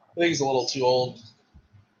 I think he's a little too old.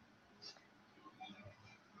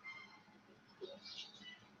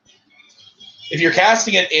 If you're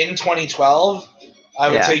casting it in 2012, I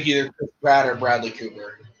would take either Chris Pratt or Bradley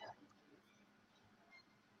Cooper.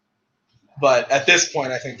 But at this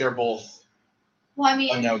point, I think they're both Well, I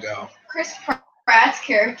mean, a no-go. Chris Pratt's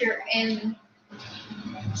character in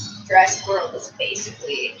Jurassic World is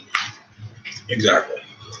basically Exactly.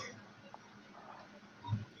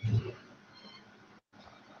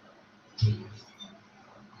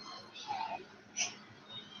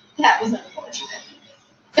 that was unfortunate.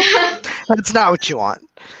 That's not what you want.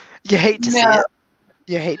 You hate to see No. it.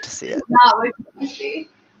 You hate to see it. Not what you see.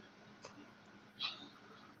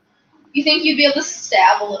 You think you'd be able to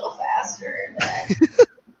stab a little faster,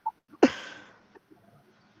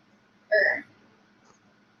 or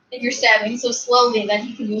if you're stabbing so slowly, then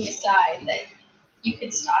you can move aside that you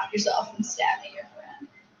can stop yourself from stabbing your friend.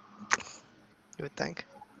 You would think.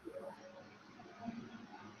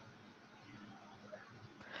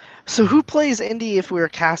 So who plays Indy if we were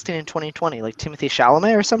casting in 2020? Like Timothy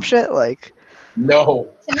Chalamet or some shit? Like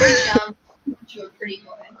No. Timothy Chalamet, you were pretty good.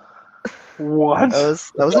 What? that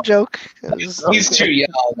was a joke. He's too young.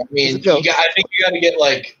 I mean, It's a joke. I think you got to get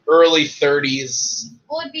like early 30s.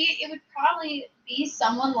 Well, it would probably be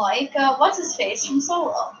someone like what's his face from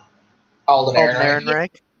Solo. Alden Alden Ehrenreich.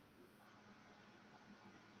 Ehrenreich.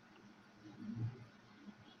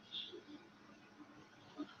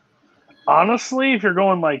 Honestly, if you're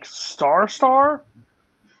going like star,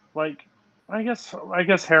 like I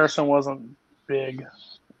guess Harrison wasn't big.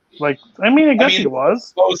 Like I guess he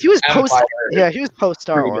was. He was post. Empire. Yeah, he was post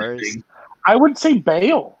Star Pretty Wars. big. I would say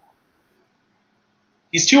Bale.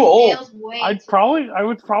 He's too old. Bale's way I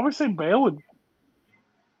would probably say Bale would.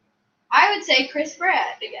 I would say Chris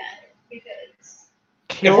Pratt again because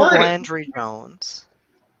Kill we're gonna- Landry Jones.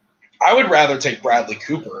 I would rather take Bradley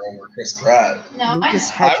Cooper over Chris Pratt. no,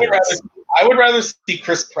 Lucas I would Hedges. rather see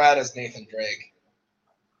Chris Pratt as Nathan Drake.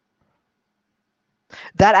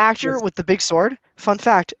 That actor with the big sword. Fun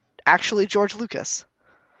fact: actually George Lucas.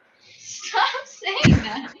 stop saying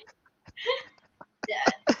that.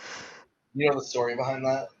 Yeah, You know the story behind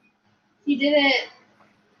that? he did it.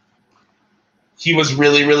 He was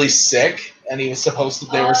really, really sick, and he was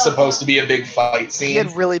they were supposed to be a big fight He scene.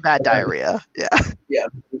 had really bad diarrhea. Yeah. Yeah,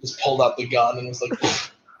 he just pulled out the gun and was like,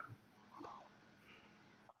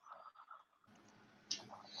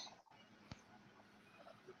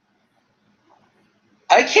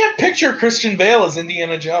 I can't picture Christian Bale as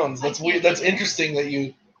Indiana Jones. That's weird. That's interesting that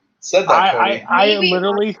you said that, Cody.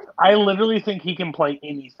 I literally think he can play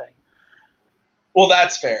anything. Well,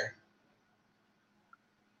 that's fair.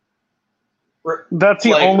 That's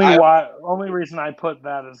the Like, only reason I put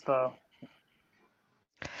that as the.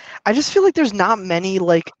 I just feel like there's not many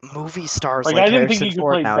like movie stars like I didn't Harrison think he could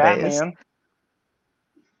Ford play nowadays. Batman.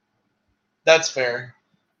 That's fair.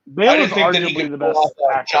 I Bale didn't is think that he arguably could the pull best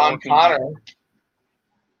off actor. John working. Connor.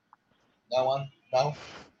 That one? No?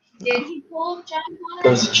 Did he pull John That Connor?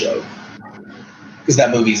 was a joke. Because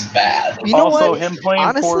that movie's bad. You know Also, what? him playing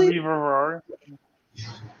Honestly- Ford v Ferrari.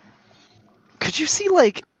 Could you see,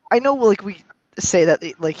 like, I know, like, we say that,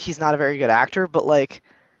 like, he's not a very good actor, but, like,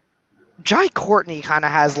 Jai Courtney kind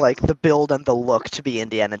of has, like, the build and the look to be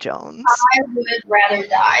Indiana Jones. I would rather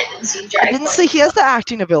die than see Jai I didn't say he has the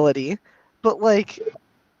acting ability, but, like,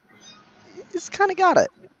 he's kind of got it.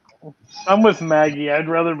 I'm with Maggie. I'd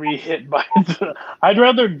rather be hit by. I'd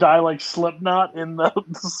rather die like Slipknot in the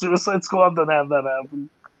Suicide Squad than have that happen.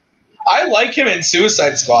 I like him in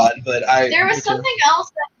Suicide Squad, but There Me was too. something else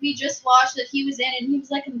that we just watched that he was in, and he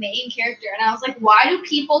was like a main character. And I was like, why do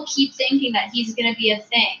people keep thinking that he's gonna be a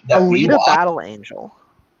thing? that we Alita watched. Battle Angel.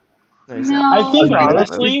 There's No. that. I think Oh,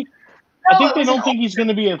 honestly, I think it they was don't an think he's going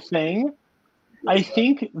to be a thing. I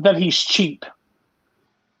think that he's cheap.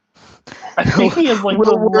 I think he is like the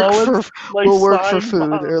Will work lowest. for Like, will work for sign food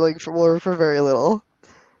bottom. or like will work for very little.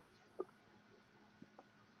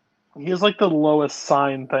 He is like the lowest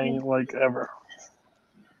sign thing like ever.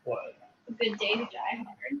 What? A good day to die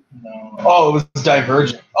hard. No. Oh, it was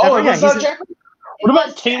Divergent. Oh, it Yeah, was he's not a- Jack. What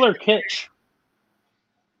about Taylor Kitsch?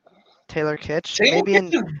 Taylor Kitsch, Taylor maybe in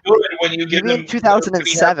Kitsch is good when you give maybe him in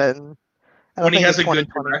 2007. I when don't he think has in a good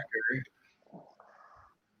 2020. director.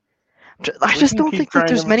 I We just can don't keep think like trying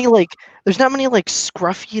there's to- many like there's not many like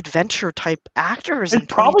scruffy adventure type actors in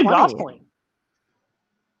It's probably 2020. Gosling.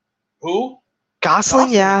 Who? Gosling,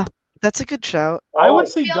 Gosling. yeah, that's a good shout. I Oh. would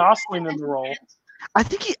see Gosling in the role. I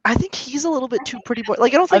think he's a little bit too pretty boy.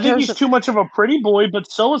 Like I don't I think, think he's Harrison- too much of a pretty boy,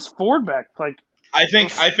 but so is Ford back. Like, I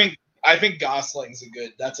think Gosling's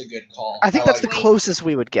that's a good call. I think that's the like it. closest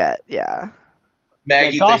we would get. Yeah.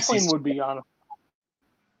 Maggie yeah, thinks Gosling he's would be on it.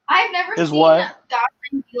 I've never Is seen what?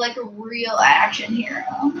 Gosling be like a real action hero.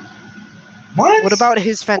 what? What about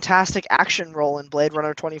his fantastic action role in Blade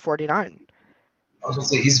Runner 2049? I was gonna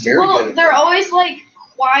say he's very Well, good. At they're that. always like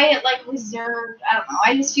quiet, like reserved. I don't know.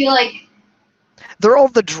 I just feel like They're all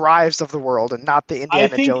the drives of the world and not the I Indiana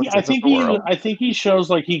think Joneses I think of the he world. I think he shows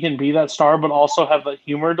like he can be that star, but also have the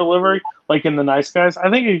humor delivery, like in The Nice Guys.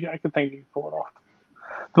 I think I could think he could pull it off.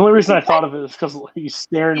 The only reason I thought of it is because he's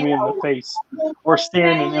staring me in the face, or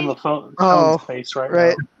staring in Emma Stone's Oh, face right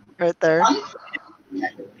Right, now. right there.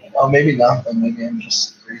 Oh, maybe not. Then maybe I'm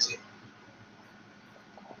just crazy.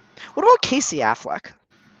 What about Casey Affleck?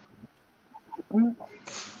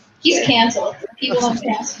 he's canceled. People have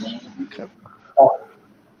canceled him. Okay.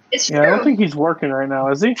 It's Yeah, I true. don't think he's working right now,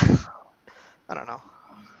 is he? I don't know.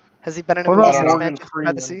 Has he been in a What movie about since Morgan Manchester Freeman?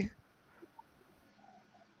 Privacy?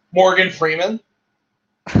 Morgan Freeman.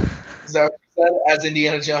 Is that what you said? As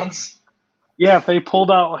Indiana Jones? Yeah, if they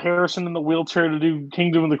pulled out Harrison in the wheelchair to do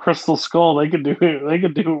Kingdom of the Crystal Skull, they could do it. They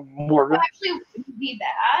could do Morgan. What actually would be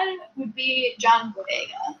bad would be John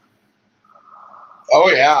Boyega. Oh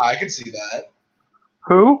yeah, I can see that.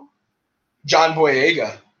 Who? John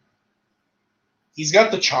Boyega. He's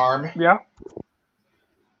got the charm. Yeah.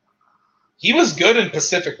 He was good in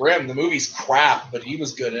Pacific Rim. The movie's crap, but he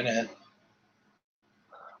was good in it.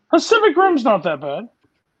 Pacific Rim's not that bad.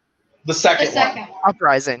 The second, The second one.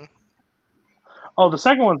 Uprising. Oh, the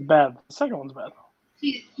second one's bad. The second one's bad.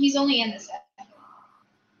 He's only in the second.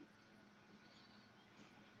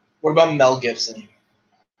 What about Mel Gibson?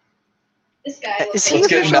 This guy. Is looks he Let's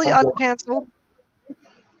get officially Mel- uncancelled?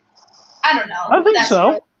 I don't know. I think That's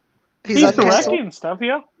so. right. He's He's uncancelled. directing and stuff,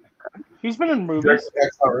 yeah. He's been in movies.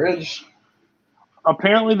 Exxon Ridge.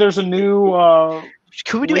 Apparently, there's a new.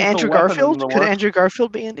 Could we do Lethal Andrew Weapon in Garfield? the Could works. Andrew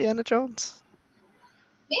Garfield be Indiana Jones?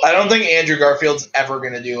 I don't think Andrew Garfield's ever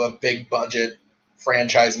going to do a big budget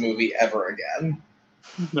franchise movie ever again.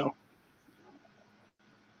 No,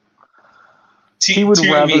 T- he would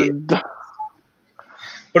to rather. me.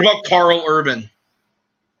 What about Carl Urban?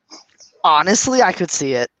 Honestly, I could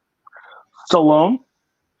see it. Stallone.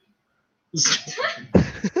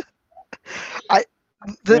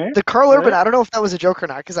 The Carl Urban, Yeah. I don't know if that was a joke or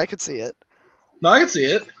not, because I could see it. No, I can see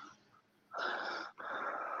it.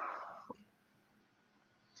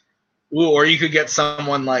 Ooh, or you could get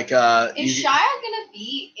someone like Is Shia gonna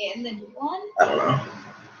be in the new one? I don't know.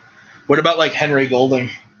 What about like Henry Golding?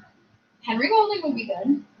 Henry Golding would be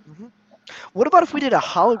good. What about if we did a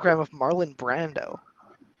hologram of Marlon Brando?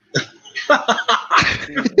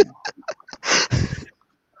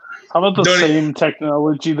 How about the Don't same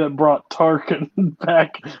technology that brought Tarkin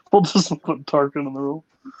back? We'll just put Tarkin in the room.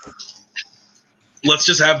 Let's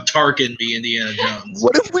just have Tarkin be Indiana Jones.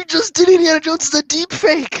 What if we just did Indiana Jones as a deep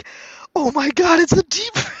fake? Oh my god, it's a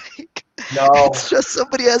deep fake. No. It's just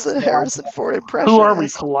somebody has a Harrison Ford impression. Who are we,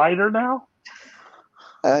 Collider now?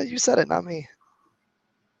 You said it, not me.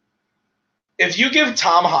 If you give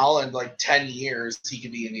Tom Holland like 10 years, he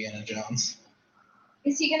could be Indiana Jones.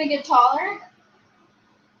 Is he gonna get taller?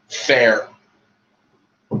 Fair.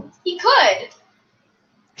 He could.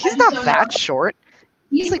 He's I not don't that know. short.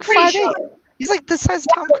 He's like pretty 5'8". short. He's like the size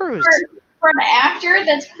of Tom Cruise. For an actor,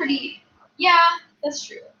 that's pretty. Yeah, that's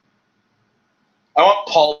true. I want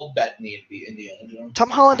Paul Bettany to be Indiana Jones. Tom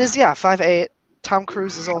Holland is 5'8". Tom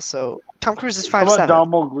Cruise is also. Tom Cruise is How about 5'7".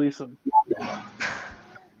 Domhnall Gleeson?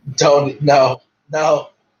 Don't no. The How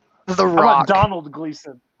about Rock. Donald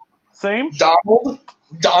Gleeson? Same? Donald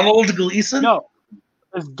Gleeson? No.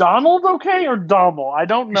 Is Donald okay or Domhnall? I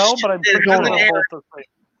don't know, but I'm pretty sure Doesn't they're air. both the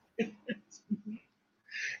same.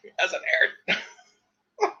 As an air.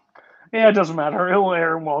 Yeah, it doesn't matter. It'll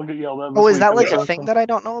air and we'll get yelled at. Oh, is that like a thing that I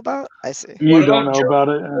don't know about? I see. You What don't about know Joe about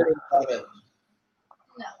it? Rabbit?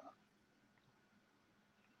 No.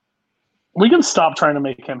 We can stop trying to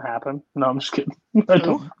make him happen. No, I'm just kidding. I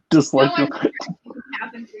don't dislike No him. one's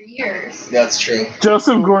happened for years. That's true.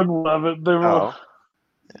 Joseph Gordon-Levitt. They were. Oh.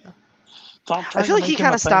 Stop I trying feel to like he make him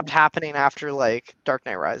kind a of stopped thing. happening after like Dark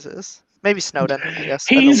Knight Rises. Maybe Snowden, I guess.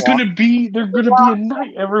 and He's The Walk. gonna be. They're gonna be a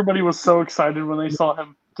knight. Everybody was so excited when they saw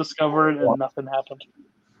him discover it, and nothing happened.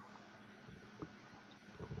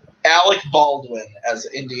 Alec Baldwin as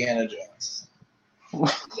Indiana Jones.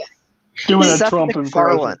 Doing a Seth Trump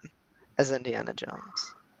MacFarlane impression. as Indiana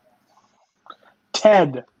Jones.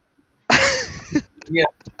 Ted. Yeah.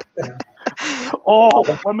 Oh,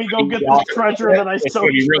 let me go get this treasure that I so It's gonna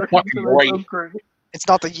be real fucking great. great. It's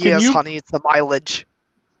not the years, you- honey. It's the mileage.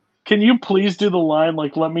 Can you please do the line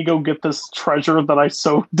like, "Let me go get this treasure that I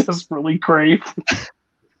so desperately crave"?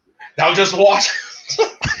 Now just watch.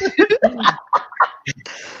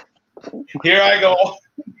 Here I go.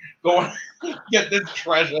 Go get this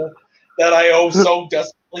treasure that I so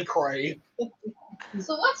desperately crave.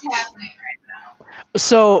 So what's happening right now?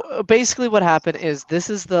 So basically, what happened is this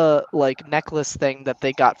is the like necklace thing that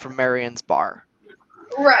they got from Marion's bar.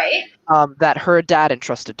 Right. That her dad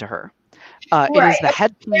entrusted to her. It is Right. the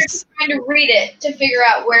headpiece. Trying to read it to figure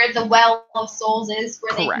out where the Well of Souls is,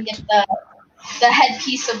 where they can Correct. get the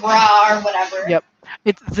headpiece of Ra or whatever. Yep.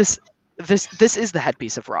 This is the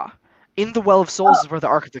headpiece of Ra. In the Well of Souls is where the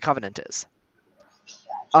Ark of the Covenant is.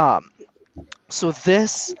 So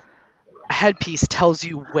this headpiece tells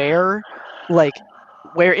you where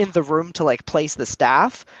in the room to like place the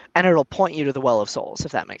staff, and it'll point you to the Well of Souls,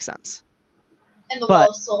 if that makes sense. And the But- Well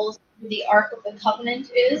of Souls, the Ark of the Covenant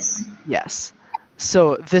is. Yes.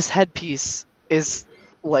 So this headpiece is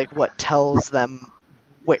like what tells them,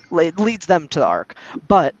 it leads them to the Ark.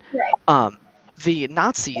 But Right. the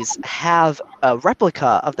Nazis have a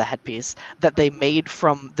replica of the headpiece that they made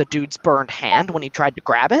from the dude's burned hand when he tried to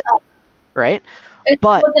grab it, right? It's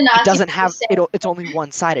But what the it Nazis doesn't have say. it's only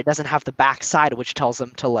one side. It doesn't have the back side, which tells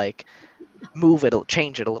them to like move it,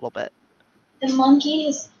 change it a little bit. The monkey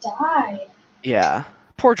has died. Yeah.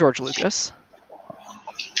 Poor George Lucas.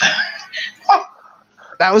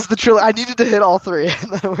 That was the trilogy. I needed to hit all three,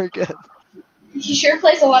 and then we're good. He sure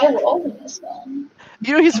plays a lot of roles in this film.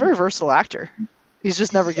 You know, he's a very versatile actor. He's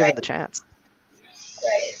just never given Right. the chance.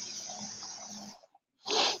 Right.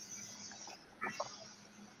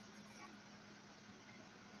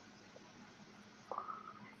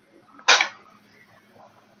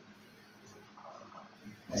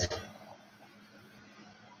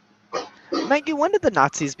 Maggie, when did the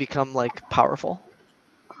Nazis become like powerful?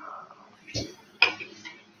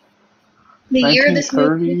 The year this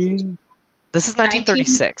movie. 1930. This is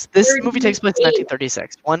 1936. This movie takes place in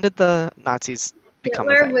 1936. When did the Nazis become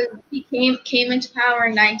a Hitler thing? came into power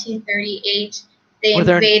in 1938. They Were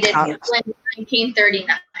there invaded not- England in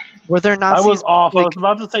 1939. Were there I Nazis? was off. I like- was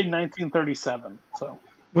about to say 1937. So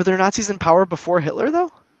Were there Nazis in power before Hitler,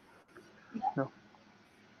 though? No.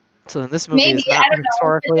 So then this movie Maybe, is not I don't know,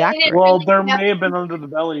 historically but they accurate. didn't well, really there have- may have been under the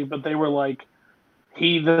belly, but they were like,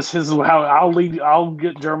 this is how I'll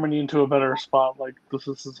get Germany into a better spot. Like this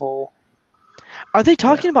is his whole. Are they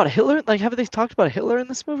talking about Hitler? Like, have they talked about Hitler in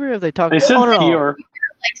this movie? Or have they talked? They said oh, no. Fuhrer.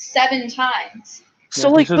 Like 7 times. So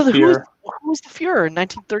Yeah, like, this is but Fuhrer. who was the Fuhrer in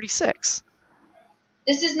 1936?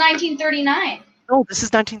 This is 1939. No, this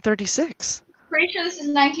is 1936. Pretty sure this is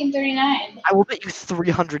 1939. I will bet you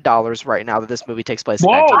 $300 right now that this movie takes place in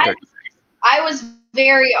Whoa! 1930. I was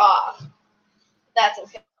very off. That's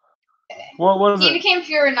okay. What was He it? became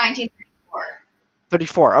Fuhrer in 1934.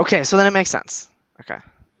 34. Okay, so then it makes sense. Okay.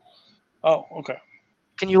 Oh, okay.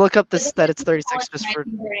 Can you look up But this that it's 36 was just for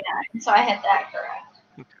 1939, so I had that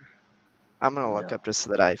correct. I'm gonna look up just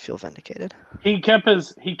so that I feel vindicated. He kept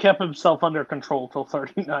himself under control till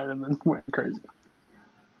 39, and then went crazy.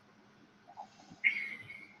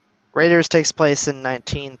 Raiders takes place in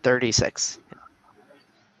 1936.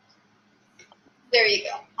 There you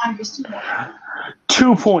go. I'm just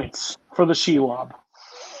 2 points for the Shelob.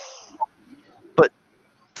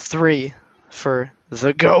 3 for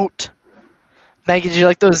the GOAT. Maggie, did you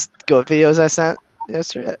like those GOAT videos I sent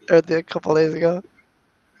yesterday or a couple days ago?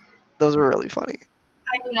 Those were really funny.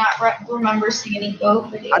 I do not remember seeing any goat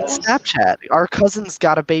On videos. Snapchat, our cousin's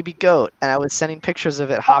got a baby goat, and I was sending pictures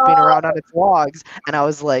of it hopping around on its logs, and I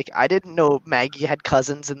was like, I didn't know Maggie had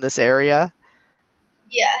cousins in this area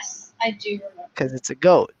Yes, I do remember. because it's a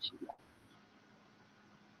goat.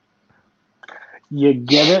 You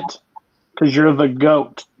get it? Because you're the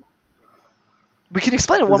GOAT. We can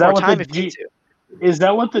explain it Is one that more what time the if you need G- to. Is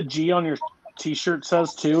that what the G on your T-shirt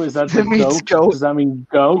says too? Is that the It means goat? goat. Does that mean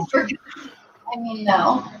goat? I mean,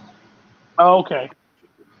 no. Oh, okay.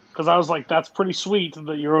 Because I was like, that's pretty sweet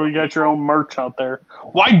that you already got your own merch out there.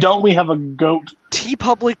 Why don't we have a goat?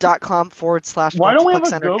 tpublic.com/multiplex Why don't we have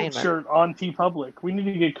a goat entertainment. shirt on TeePublic? We need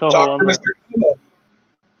to get Coho Talk on to there. Mr. Emo.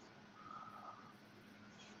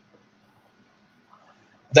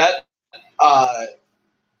 That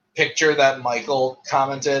picture that Michael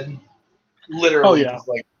commented, literally, Oh, yeah. was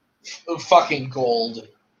like fucking gold.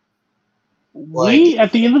 We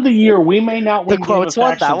at the end of the year, we may not The win Game of quotes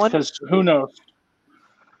one, that Factions one? because who knows?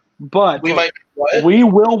 But We might. What? we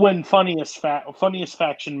will win funniest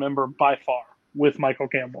faction member by far with Michael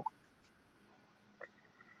Campbell.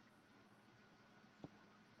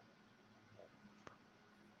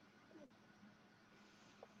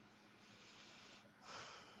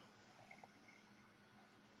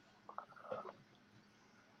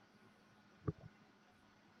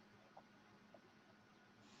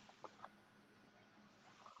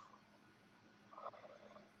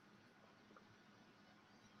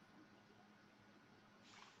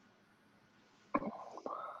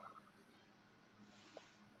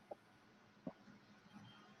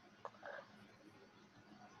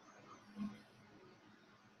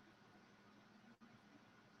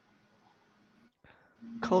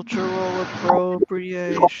 Cultural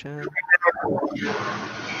appropriation.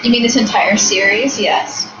 You mean this entire series?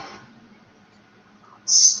 Yes.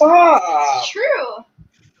 Stop. It's true.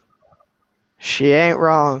 She ain't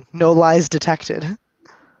wrong. No lies detected.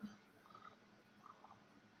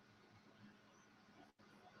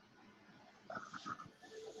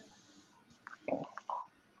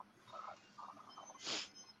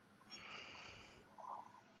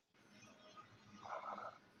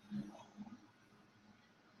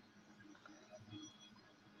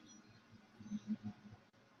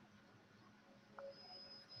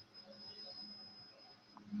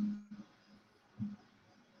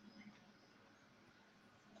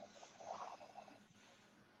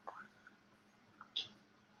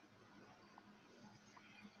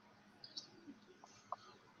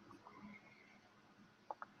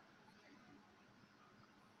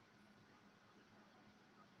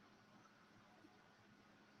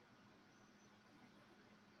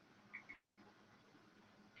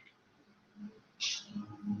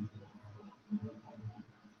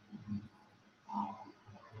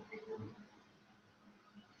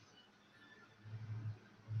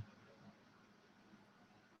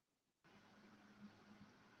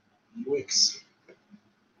 Wix.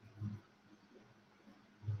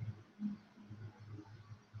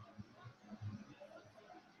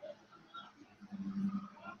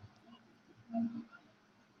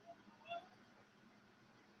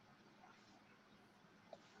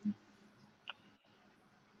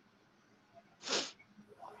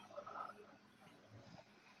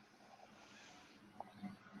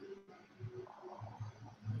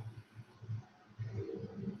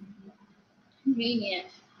 Convenient.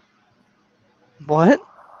 What?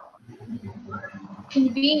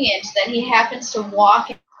 Convenient that he happens to walk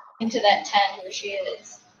into that tent where she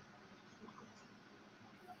is.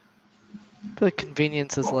 The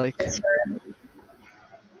convenience is like It's her.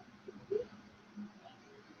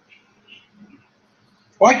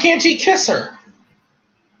 Why can't he kiss her?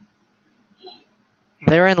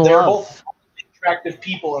 they're in They're love. both attractive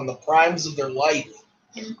people in the primes of their life.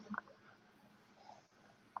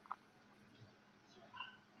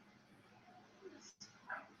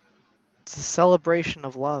 It's a celebration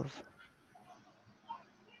of love.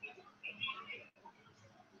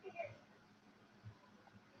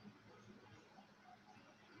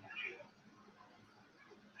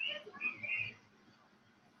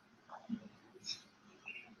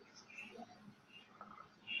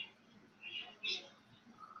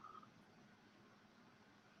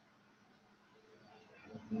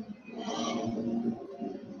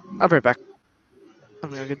 I'll be right back.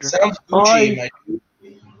 I'm gonna get drunk. Sounds Hi. Gucci.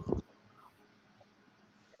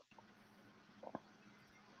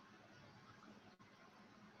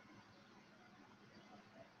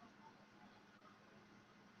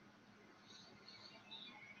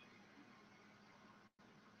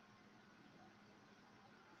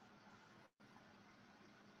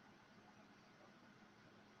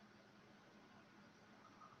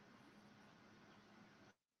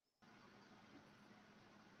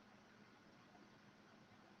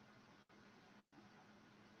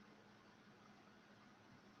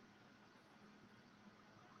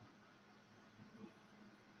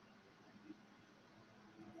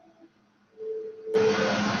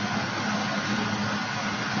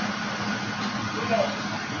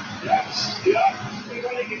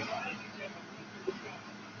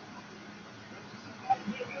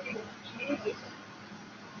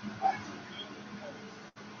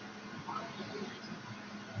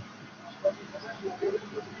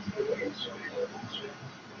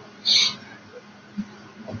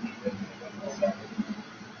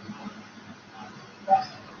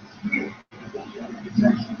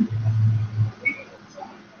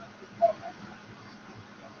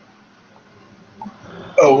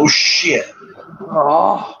 Oh shit!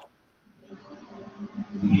 Oh.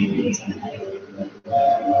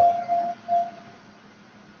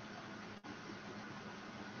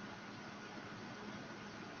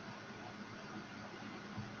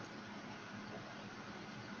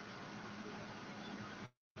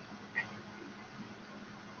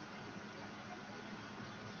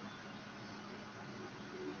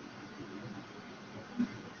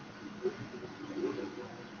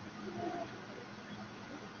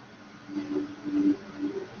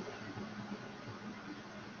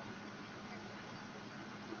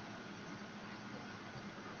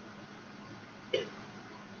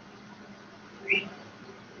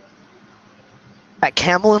 That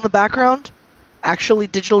camel in the background, actually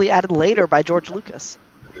digitally added later by George Lucas.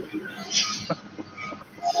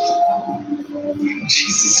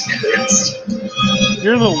 Jesus Christ!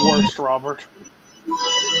 You're the worst, Robert.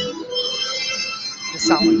 You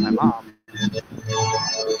sound like my mom.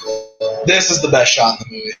 This is the best shot in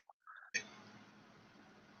the movie.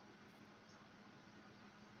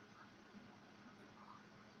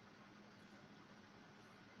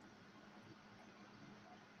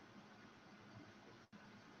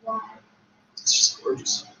 It's just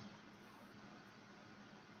gorgeous.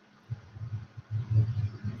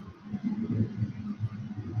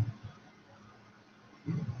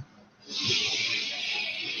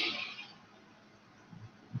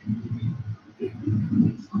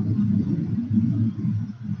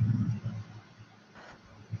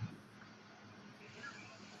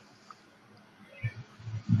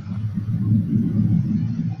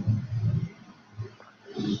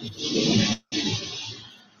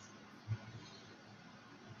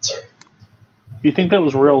 Sorry. You think that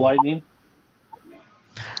was real lightning?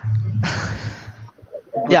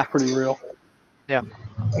 Yeah. Pretty real. I'm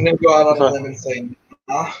gonna go out on a limb and say,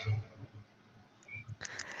 nah.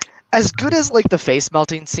 As good as like the face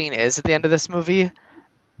melting scene is at the end of this movie,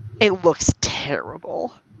 it looks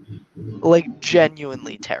terrible. Like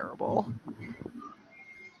genuinely terrible.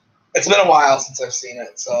 It's been a while since I've seen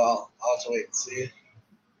it, so I'll have to wait and see.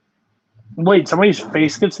 Wait, somebody's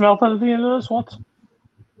face gets melted at the end of this? What?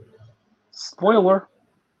 Spoiler.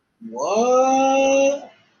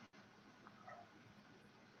 What?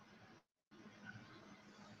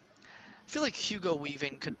 I feel like Hugo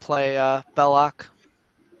Weaving could play Belloc.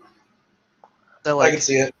 The I can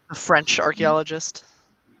see it. the French archaeologist.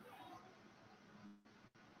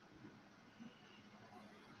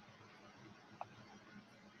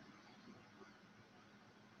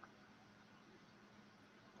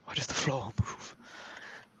 Why does the floor move?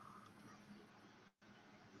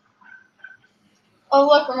 Oh,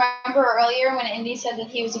 look, remember earlier when Indy said that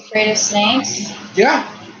he was afraid of snakes? Yeah.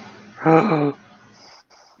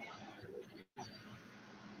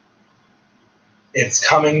 It's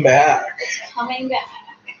coming back. Coming back.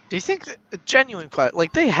 Do you think genuine question?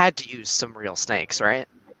 Like they had to use some real snakes, right?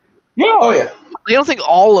 Yeah. Oh yeah. I don't think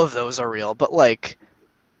all of those are real, but like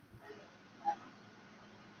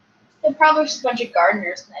They're probably just a bunch of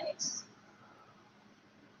gardener snakes.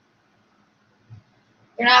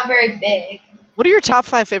 They're not very big. what are your top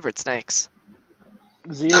 5 favorite snakes?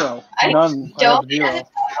 Zero. I None. I don't have zero.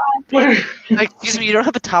 Like, excuse me, you don't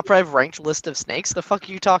have a top 5 ranked list of snakes? The fuck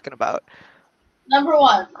are you talking about? Number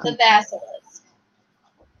 1, the basilisk.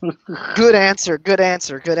 Good answer, good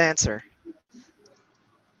answer, good answer.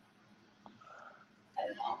 I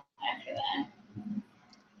don't know. After that.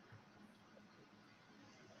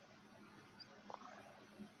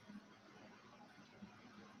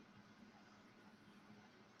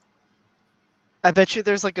 I bet you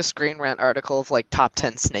there's like a Screen Rant article of like top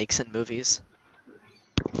 10 snakes in movies.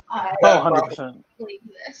 I Oh, 100%. believe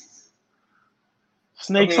this.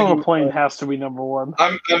 Snakes on a plane has to be number one.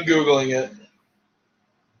 I'm Googling it.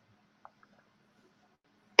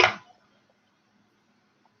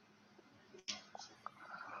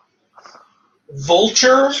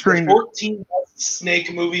 Vulture, Screen- 14 best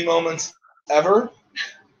snake movie moments ever.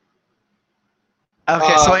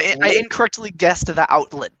 Okay, so I incorrectly guessed the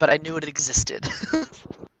outlet, but I knew it existed.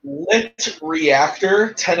 Lit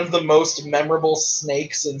Reactor, 10 of the most memorable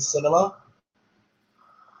snakes in cinema.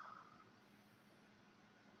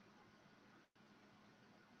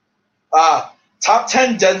 Top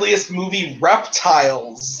 10 deadliest movie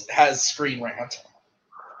reptiles has Screen Rant.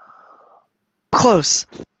 Close.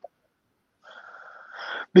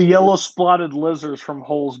 The yellow spotted lizards from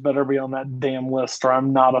Holes better be on that damn list, or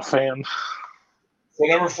I'm not a fan. So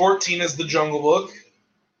number 14 is The Jungle Book,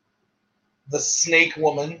 The Snake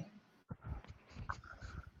Woman,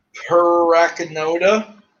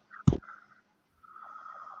 Piracanoda.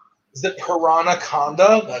 Is it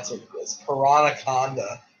Piranaconda? That's what it is.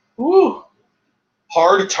 Piranaconda. Woo!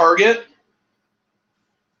 Hard Target,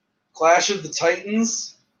 Clash of the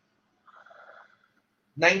Titans,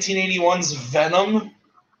 1981's Venom,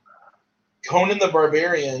 Conan the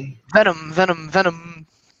Barbarian, Venom.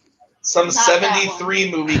 some Not that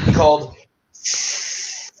 73 movie called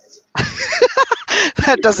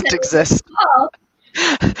That doesn't exist. Oh,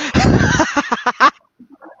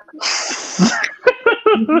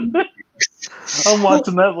 I'm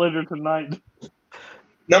watching that later tonight.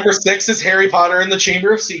 Number 6 is Harry Potter and the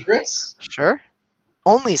Chamber of Secrets. Sure.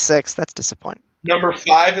 Only 6. That's disappointing. Number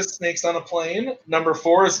 5 is Snakes on a Plane. Number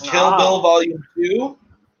 4 is Kill Wow. Bill Volume 2.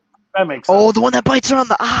 That makes sense. Oh, the one that bites her on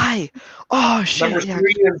the eye. Oh shit. Number yeah.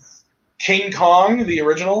 3 is King Kong, the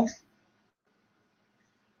original.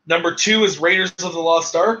 Number 2 is Raiders of the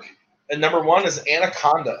Lost Ark. And number 1 is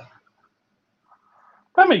Anaconda.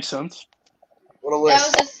 That makes sense. What a that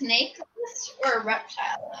list. was a snake list or a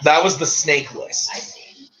reptile list? That was the snake list. I see.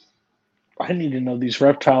 I need to know these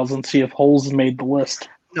reptiles and see if Holes made the list.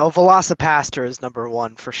 No, Velocipaster is number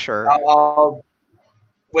 1 for sure.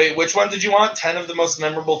 Wait, which one did you want? 10 of the most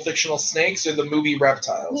memorable fictional snakes or the movie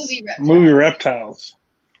reptiles? Movie reptile. Movie reptiles.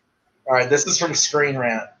 All right, this is from Screen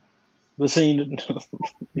Rant. The scene.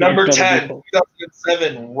 Number Better 10, be full.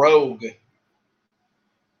 2007, Rogue.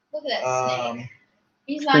 Look at that snake. Um,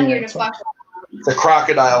 He's not here to Screenwriter. fuck. it's a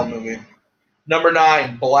crocodile movie. Number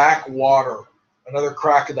 9, Black Water. Another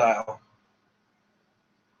crocodile.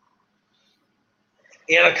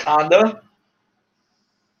 Anaconda.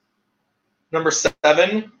 Number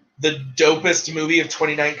 7, the dopest movie of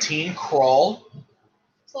 2019, Crawl.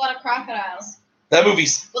 It's a lot of crocodiles. That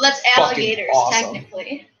movie's Well, that's Fucking alligators, awesome.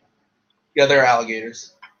 technically. yeah, they're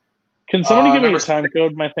alligators. Can somebody give me number a time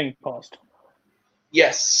code? My thing paused.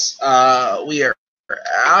 Yes, we are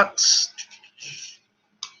at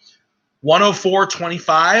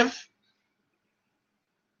 104.25.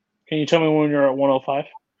 Can you tell me when you're at 105?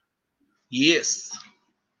 Yes.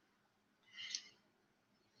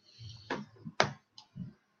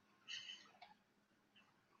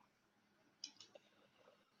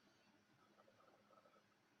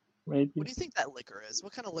 Maybe. What do you think that liquor is?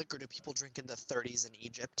 What kind of liquor do people drink in the 30s in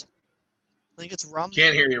Egypt? I think it's rum.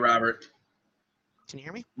 Can't hear you, Robert. Can you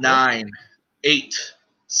hear me? 9, 8,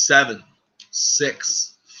 7,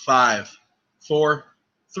 6, 5, 4,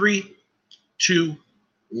 3, 2,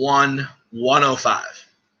 1, 105.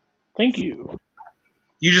 Thank you.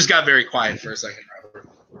 You just got very quiet for a second, Robert.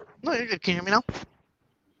 No, you're good. Can you hear me now?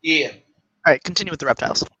 Yeah. All right, continue with the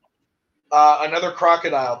reptiles. Another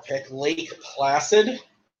crocodile pick, Lake Placid.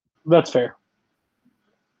 That's fair.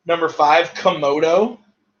 Number 5, Komodo.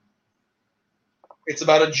 It's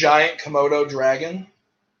about a giant Komodo dragon.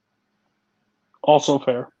 Also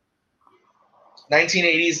fair.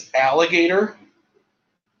 1980s Alligator.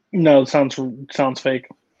 No, it sounds fake.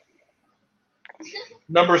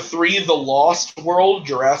 Number 3, The Lost World,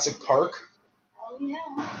 Jurassic Park. Oh,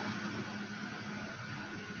 yeah.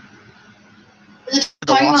 Is it The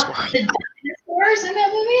talking Lost about World. the dinosaurs in that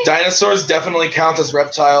movie? Dinosaurs definitely count as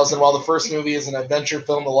reptiles, and while the first movie is an adventure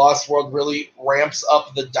film, The Lost World really ramps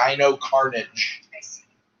up the dino carnage. I see.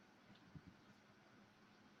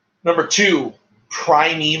 Number 2,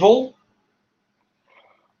 Primeval.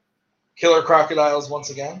 Killer crocodiles once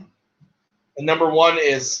again. And number 1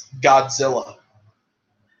 is Godzilla.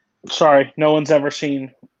 Sorry, no one's ever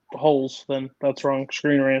seen Holes. Then that's wrong.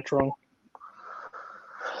 Screen Rant's wrong.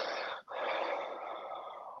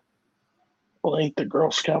 Well, ain't the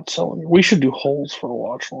Girl Scout selling? We should do Holes for a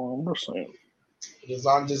watch along. I'm just saying. It is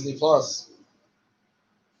on Disney Plus.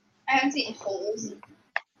 I haven't seen Holes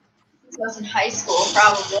since I was in high school,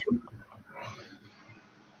 probably.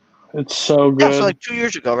 It's so good. Yeah, so like 2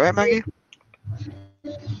 years ago, right, Maggie?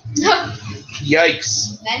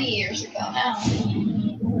 Yikes. Many years ago now.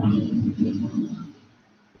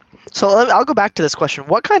 So I'll go back to this question.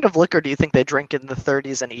 What kind of liquor do you think they drink in the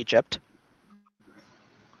 30s in Egypt?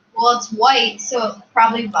 Well, it's white, so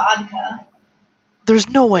probably vodka. There's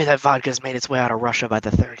no way that vodka's made its way out of Russia by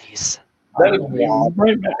the 30s. That is wild.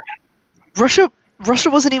 Right back. Russia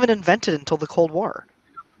wasn't even invented until the Cold War.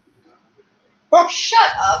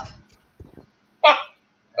 Shut up.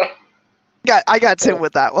 I got Tim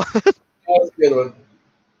with that one. That was a good one.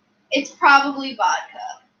 It's probably vodka.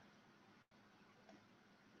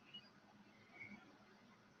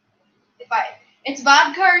 It's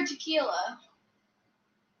vodka or tequila.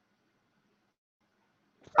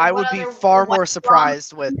 Or I what would be other- far what more rum?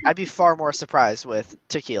 surprised with. I'd be far more surprised with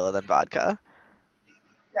tequila than vodka.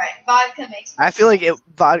 Right, vodka makes. I feel like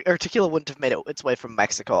tequila wouldn't have made its way from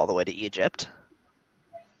Mexico all the way to Egypt.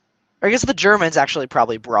 Or I guess the Germans actually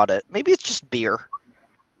probably brought it. Maybe it's just beer.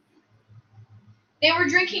 They were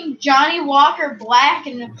drinking Johnny Walker Black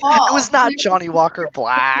in Nepal. It was not Johnny Walker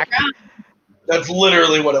Black. That's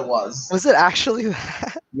literally what it was. Was it actually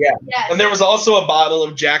that? Yeah. Yes. And there was also a bottle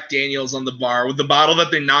of Jack Daniels on the bar. With the bottle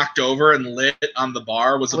that they knocked over and lit on the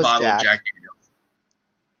bar was a bottle of Jack Daniels.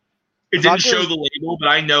 It didn't Vodka show was- the label, but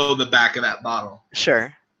I know the back of that bottle.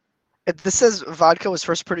 Sure. This says vodka was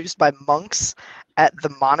first produced by monks at the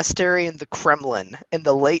monastery in the Kremlin in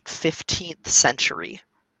the late 15th century.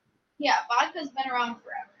 Yeah, vodka's been around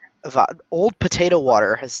forever. Old potato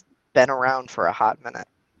water has been around for a hot minute.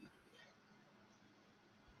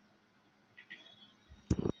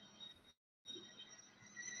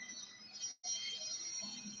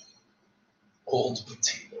 Old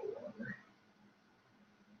potato water.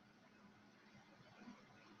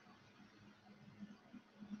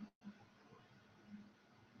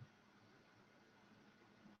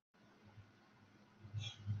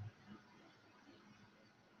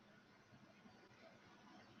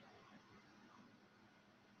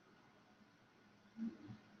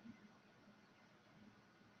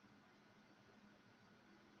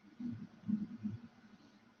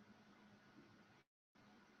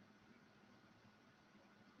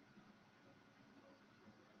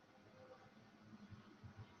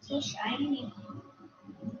 So shiny.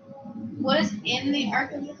 What is in the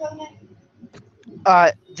Ark of the Covenant?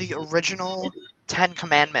 The original 10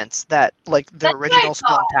 Commandments the That's what I original stone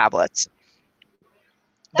thought. tablets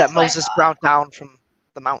That's that what I Moses thought. brought down from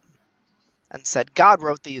the mountain and said, God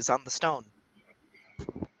wrote these on the stone.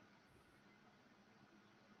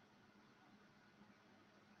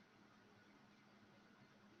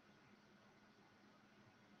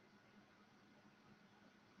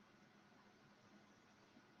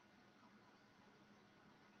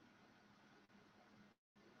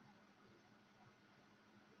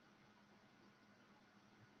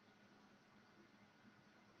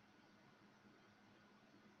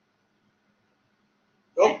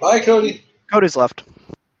 Oh, bye, Cody. Cody's left.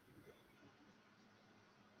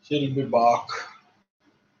 Shouldn't be back.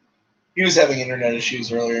 He was having internet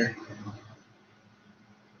issues earlier.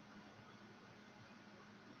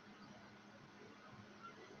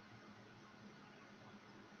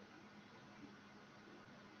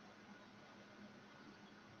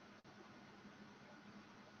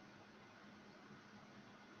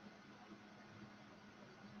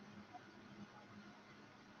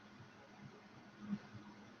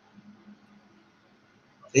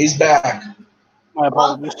 He's back. My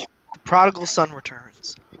apologies. The prodigal son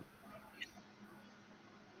returns.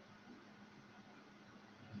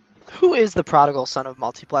 Who is the prodigal son of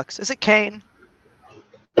Multiplex? Is it Cain?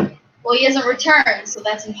 Well, he hasn't returned, so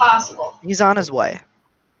that's impossible. He's on his way.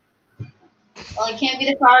 Well, he can't be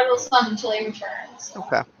the prodigal son until he returns.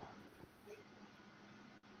 Okay.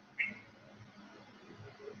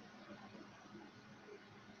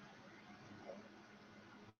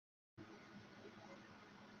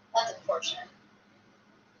 That's unfortunate.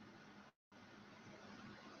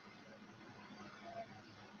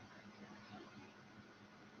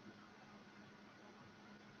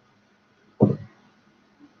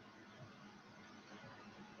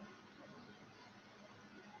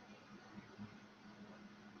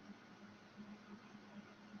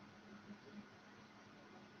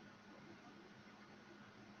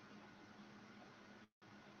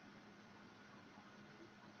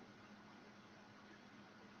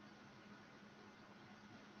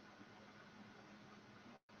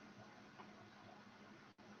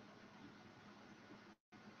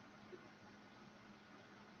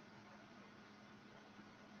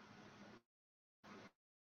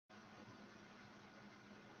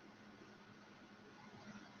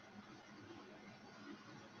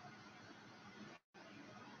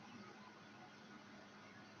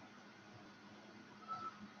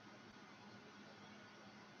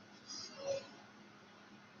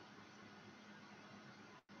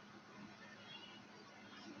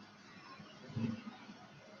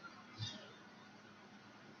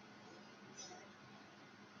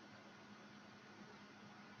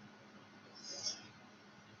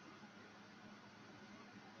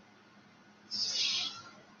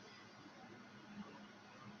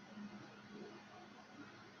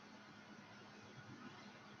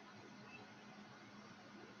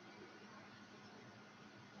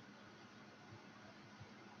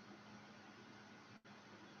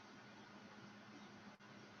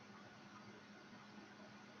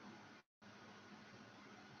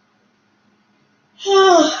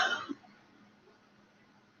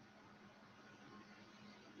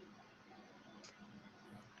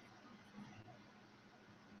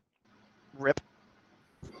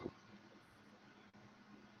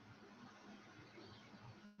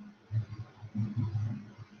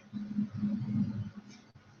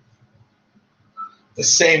 The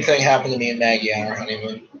same thing happened to me and Maggie on our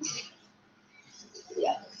honeymoon.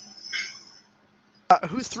 Yeah.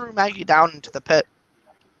 Who threw Maggie down into the pit?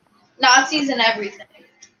 Nazis and everything.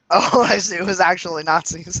 Oh, I see. It was actually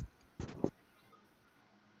Nazis.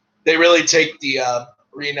 They really take the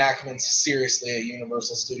reenactments seriously at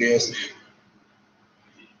Universal Studios.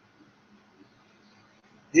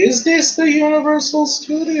 Is this the Universal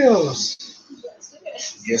Studios? Yes, it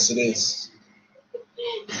is. Yes, it is.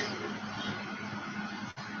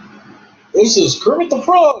 This is Kermit the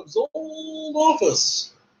Frog's old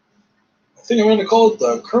office. I think I'm going to call it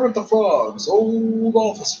the Kermit the Frog's old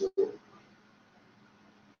office room.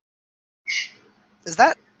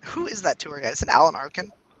 Who is that tour guide? Is it Alan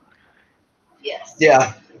Arkin? Yes.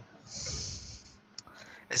 Yeah.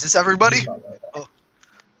 Is this everybody?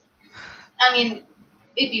 I mean,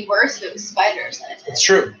 it'd be worse if it was spiders. I think. It's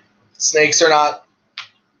true. Snakes are not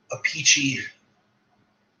a peachy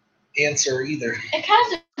answer either. It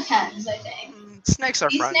kind of depends, I think. Snakes are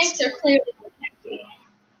These friends. snakes are clearly protected.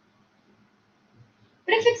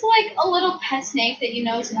 But if it's like a little pet snake that you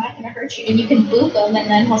know is not going to hurt you, and you can boop them, and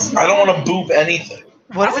then he'll I don't want to boop anything.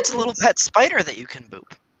 What if it's a little pet spider that you can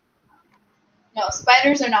boop? No,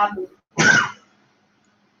 spiders are not boopable.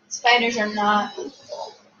 Spiders are not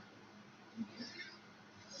boopable.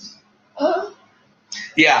 Oh.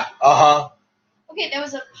 Yeah, Okay, there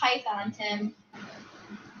was a python, Tim.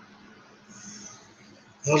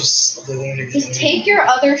 Just Just take your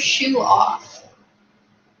other shoe off.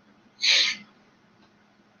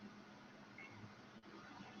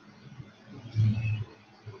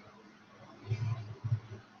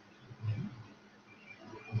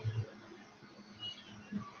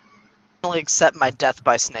 I only accept my death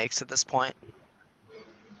by snakes at this point.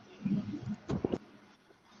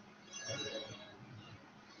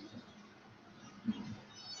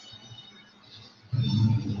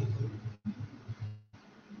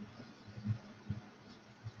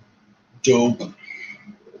 dope. They're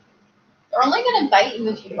only going to bite you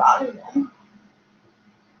if you bother them.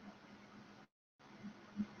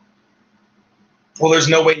 Well, there's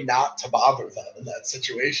no way not to bother them in that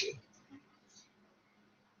situation.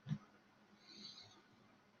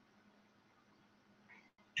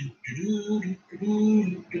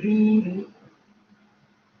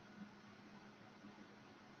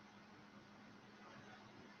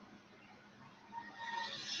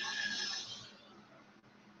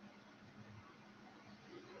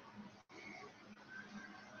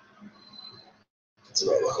 That's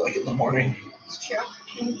what I look like in the morning. It's true.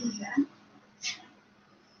 It's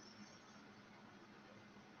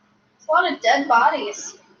a lot of dead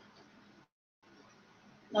bodies.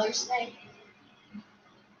 Another snake.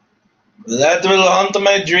 That will haunt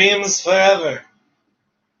my dreams forever.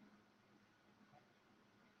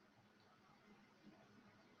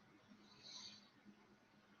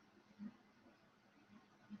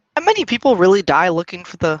 How many people really die looking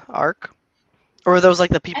for the Ark? Or are those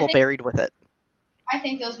like the people buried with it? I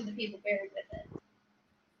think those were the people buried with it.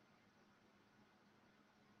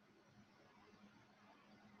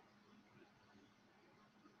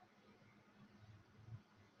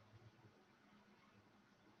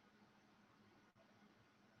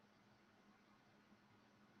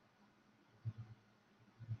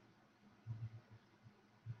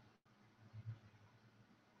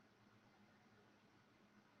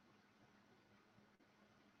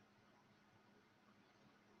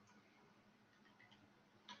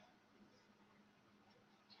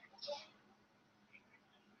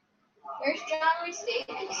 Where's John Reese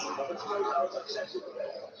Davies?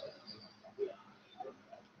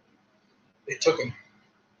 They took him.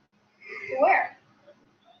 Where?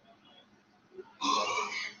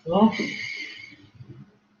 Well,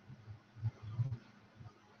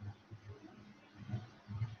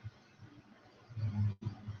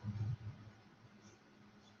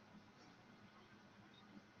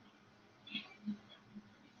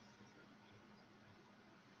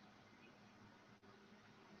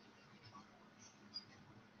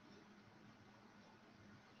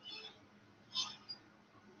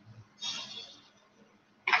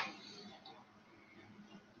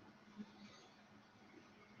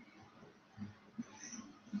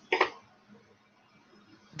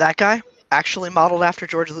 That guy actually modeled after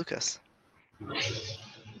George Lucas.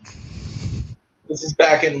 this is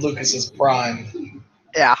back in Lucas's prime.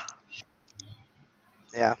 Yeah.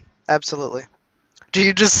 Yeah, absolutely. Do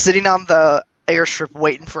you just sitting on the airstrip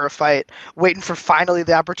waiting for a fight, waiting for finally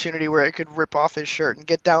the opportunity where it could rip off his shirt and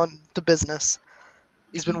get down to business?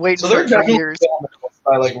 He's been waiting So for they're it for definitely years.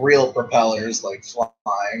 by like real propellers, like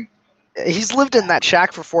flying. He's lived in that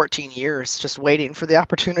shack for 14 years, just waiting for the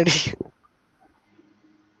opportunity.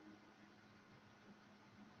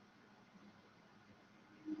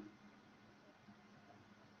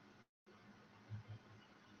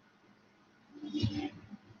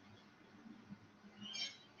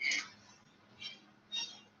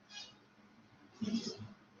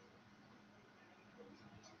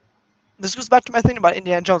 this goes back to my thing about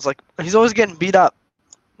Indiana Jones. Like, he's always getting beat up.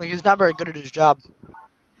 Like, he's not very good at his job.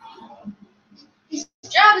 His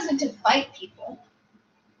job isn't to fight people.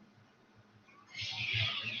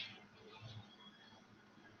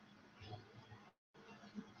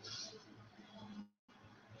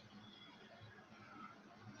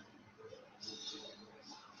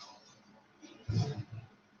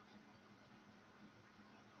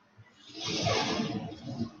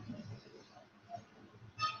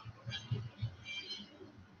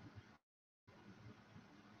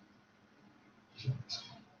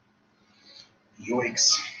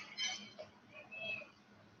 Yoinks.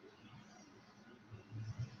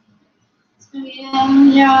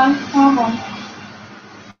 Yeah, problem.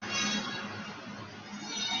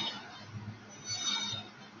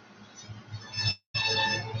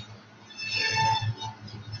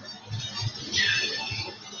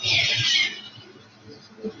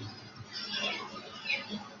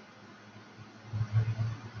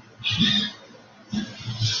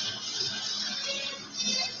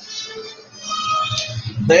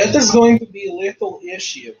 That is going to be a little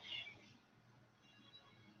issue.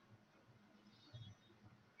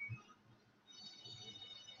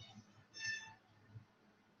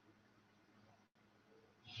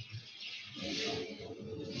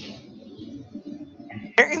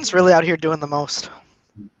 Marion's really out here doing the most.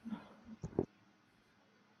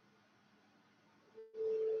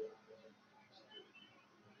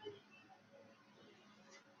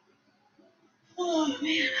 Oh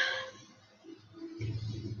man.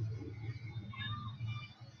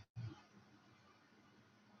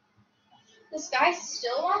 This guy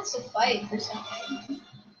still wants to fight for something.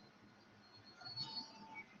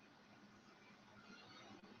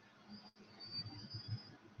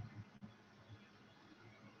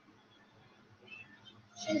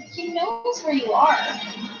 He knows where you are.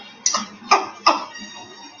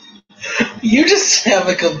 You just have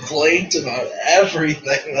a complaint about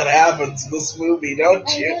everything that happens in this movie, don't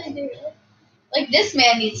I you? really do. Like, this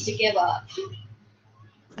man needs to give up.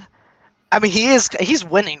 I mean, he's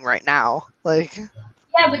winning right now. Like,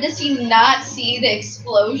 Yeah, but does he not see the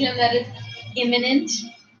explosion that is imminent?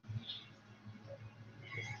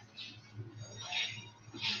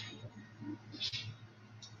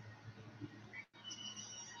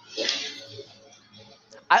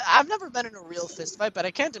 I've never been in a real fist fight, but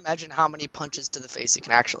I can't imagine how many punches to the face he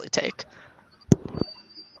can actually take.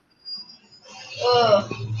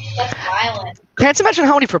 Ugh, that's violent. Can't imagine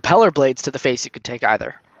how many propeller blades to the face you could take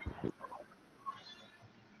either.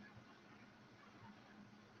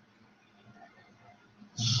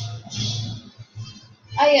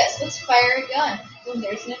 Ah, yes, let's fire a gun. Boom,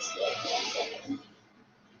 there's an explosion.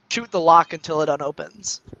 Shoot the lock until it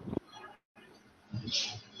unopens.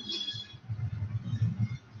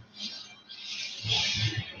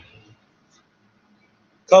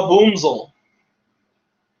 Kaboomzel.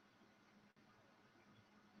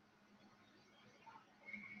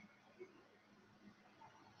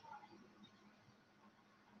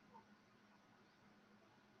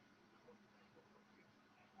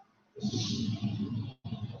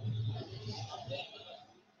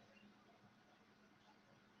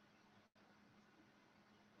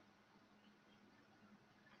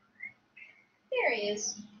 There he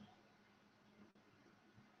is.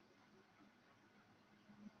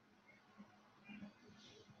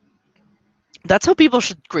 That's how people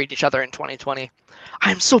should greet each other in 2020.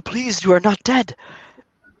 I am so pleased you are not dead.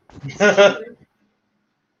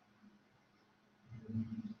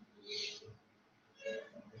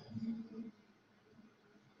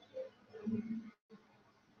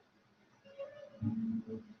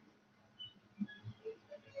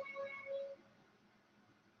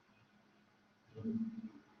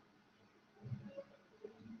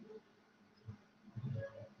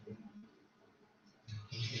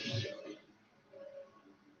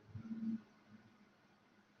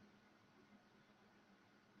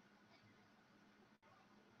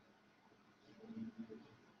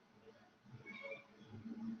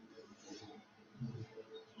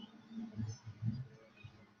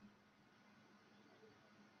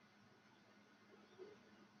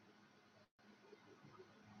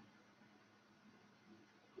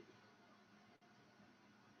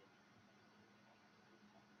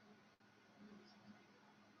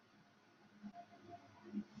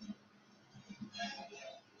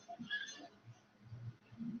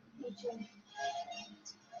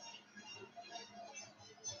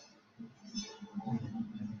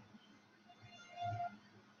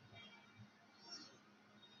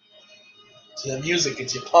 The music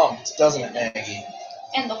gets you pumped, doesn't it, Maggie?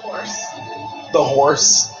 And the horse. The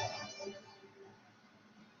horse.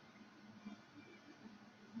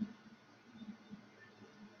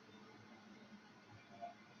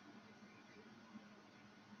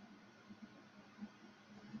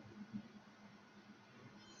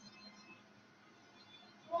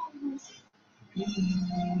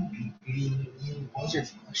 How's your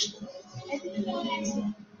flash? I didn't know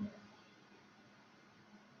that.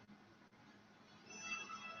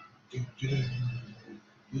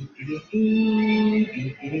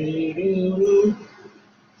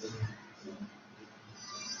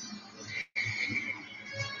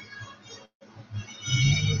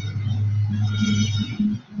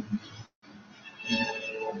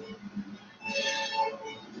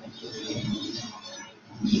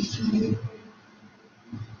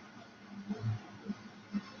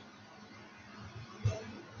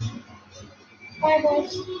 Bye,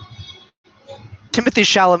 boys. Timothy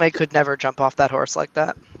Chalamet could never jump off that horse like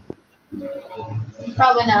that.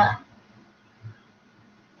 Probably not.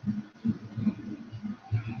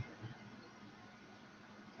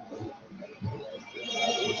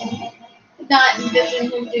 Not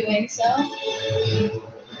envision him doing so.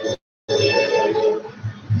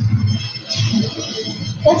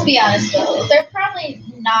 Let's be honest though, they're probably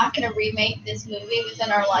not going to remake this movie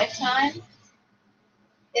within our lifetime,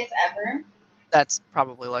 if ever. That's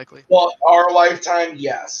probably likely. Well, our lifetime,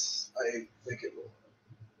 yes. I think it will.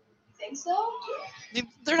 Think so? I mean,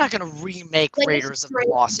 they're not going to remake Like a Raiders of the straight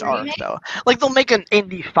Lost Ark, remake? though. Like, they'll make an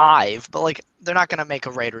Indy 5, but, like, they're not going to make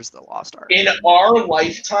a Raiders of the Lost Ark. In our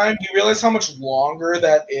lifetime, you realize how much longer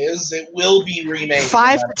that is? It will be remade.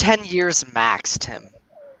 5 to 10 years max, Tim.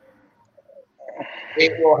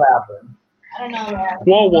 It will happen. I don't know.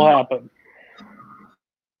 What will happen?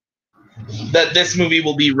 That this movie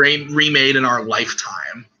will be remade in our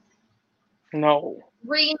lifetime. No.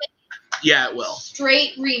 Remake, Yeah, it will.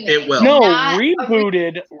 straight remake. It will. No, Not a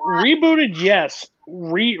rebooted, yes.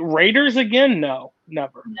 Raiders again? No,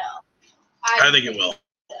 never. No. I think it will.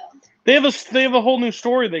 They have a whole new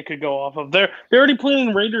story they could go off of. They're already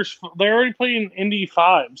playing Raiders. They're already playing Indy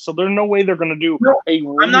 5, so there's no way they're going to do a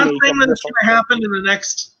remake. I'm not saying that of it's this going to happen in the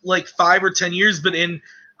next like 5 or 10 years, but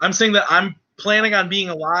I'm saying that I'm planning on being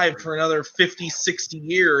alive for another 50, 60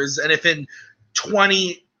 years, and if in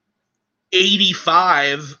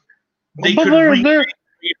 2085 they But could they're- remake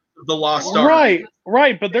the Lost Ark.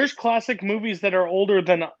 Right. But there's classic movies that are older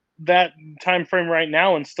than that time frame right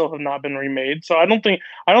now and still have not been remade. So I don't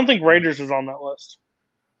think Raiders is on that list.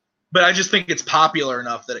 But I just think it's popular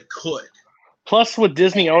enough that it could. Plus, with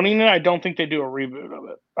Disney owning it, I don't think they do a reboot of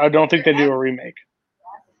it. I don't think they do a remake.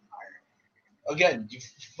 Again,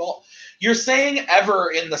 you're saying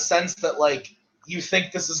ever in the sense that like you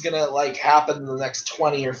think this is gonna like happen in the next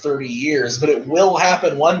 20 or 30 years, but it will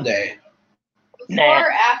happen one day. Before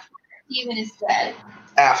or after Steven is dead.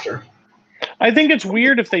 After. I think it's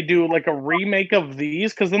weird if they do like a remake of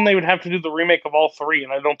these, because then they would have to do the remake of all three,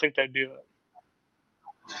 and I don't think they'd do it.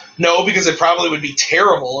 No, because it probably would be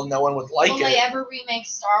terrible and no one would like Will it. they ever remake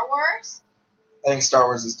Star Wars? I think Star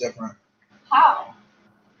Wars is different. How?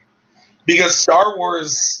 Because Star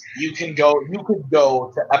Wars, you could go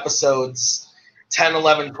to episodes 10,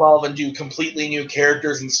 11, 12 and do completely new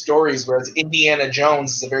characters and stories, whereas Indiana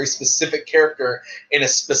Jones is a very specific character in a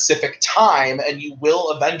specific time, and you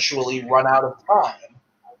will eventually run out of time.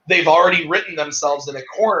 They've already written themselves in a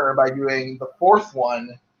corner by doing the fourth one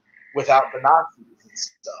without the Nazis and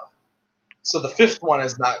stuff. So the fifth one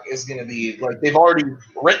is going to be like they've already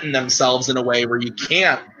written themselves in a way where you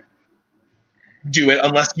can't do it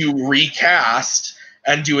unless you recast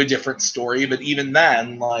and do a different story. But even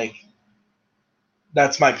then, like,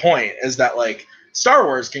 that's my point, is that like Star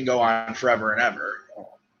Wars can go on forever and ever.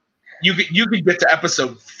 You could get to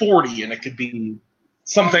episode 40 and it could be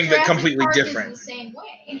something that completely Jurassic Park different. Is the same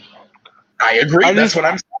way. I agree. That's what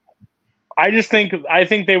I'm saying. I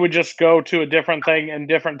think they would just go to a different thing and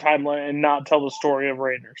different timeline and not tell the story of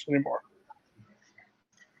Raiders anymore.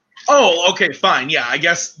 Oh, okay, fine. Yeah, I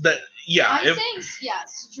guess that. Yeah, I'm saying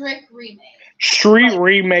strict remake. Street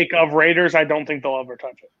remake of Raiders, I don't think they'll ever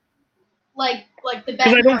touch it. Like the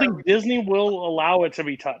Because I don't Ben-Hur. think Disney will allow it to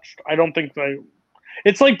be touched. I don't think they.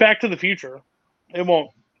 It's like Back to the Future. It won't.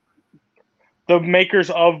 The makers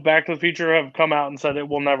of Back to the Future have come out and said it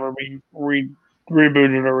will never be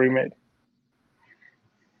rebooted or remade.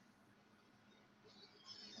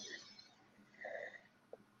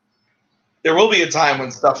 there will be a time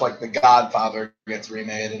when stuff like The Godfather gets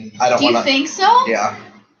remade, and I don't Do you want to. think so? Yeah,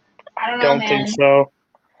 I don't know, Don't man. think so.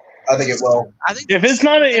 I think it will. I think If it's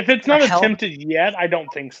not Hell- attempted yet, I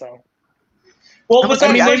don't think so. Well, I but was- I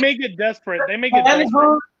then mean, they like, make it desperate. They make it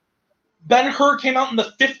desperate. Ben-Hur came out in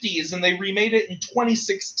the 50s, and they remade it in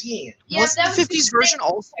 2016. Yeah, Was that the was 50s the version thing.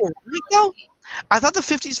 also a remake, though? I thought the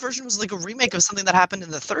 50s version was like a remake of something that happened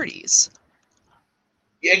in the 30s.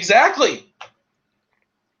 Exactly.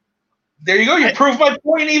 There you go. You prove my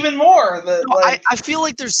point even more. That, No, like, I feel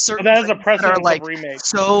like there's certain That has a things that precedence are like of remake.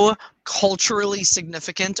 so culturally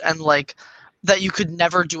significant and like that you could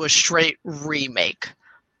never do a straight remake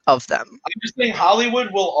of them. I'm just saying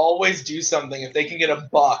Hollywood will always do something if they can get a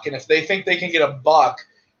buck, and if they think they can get a buck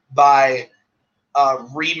by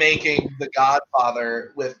remaking The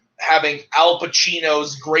Godfather with having Al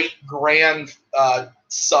Pacino's great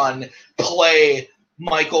grandson play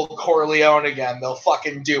Michael Corleone again, they'll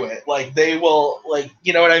fucking do it. Like, they will, like,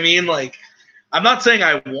 you know what I mean? Like, I'm not saying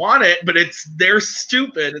I want it, but they're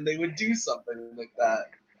stupid and they would do something like that.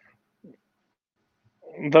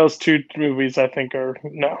 Those two movies, I think, are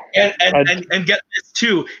no. And get this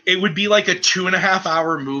too, it would be like a 2.5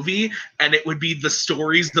 hour movie, and it would be the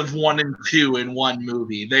stories of 1 and 2 in one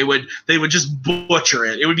movie. They would just butcher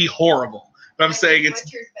it. It would be horrible. But I'm saying it's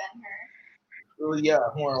Ben-Hur. yeah,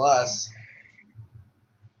 more or less.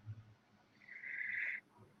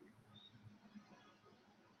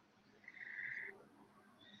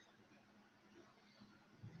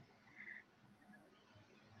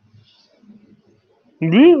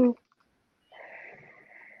 Yeah.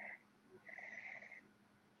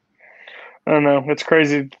 I don't know. It's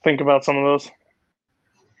crazy to think about some of those.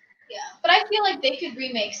 Yeah, but I feel like they could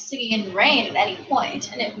remake Singing in the Rain at any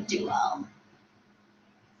point, and it would do well.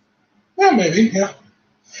 Yeah, maybe. Yeah,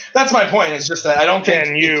 that's my point. It's just that I don't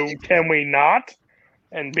think. Can we not?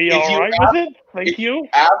 And be all right with it? Thank you.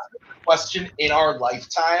 Ask the question in our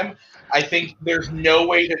lifetime. I think there's no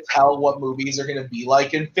way to tell what movies are going to be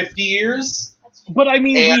like in 50 years. But I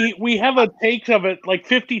mean, we have a take of it like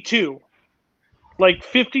 52. Like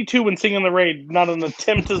 52 and Singing in the Rain, not an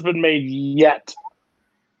attempt has been made yet.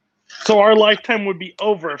 So our lifetime would be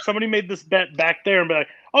over. If somebody made this bet back there and be like,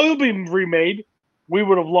 oh, it'll be remade, we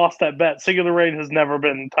would have lost that bet. Singing in the Rain has never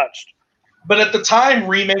been touched. But at the time,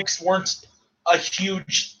 remakes weren't a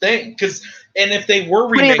huge thing. And if they were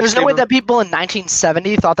remakes... There's no way that people in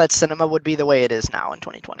 1970 thought that cinema would be the way it is now in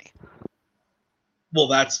 2020. Well,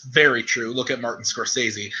 that's very true. Look at Martin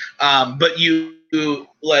Scorsese. But he's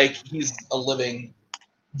a living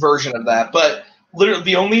version of that. But literally,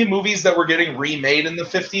 the only movies that were getting remade in the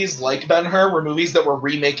 50s, like Ben-Hur, were movies that were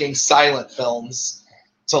remaking silent films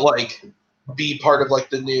to, like, be part of, like,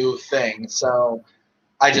 the new thing. So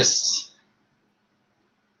I think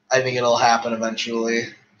it'll happen eventually.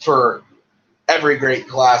 For every great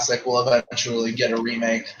classic will eventually get a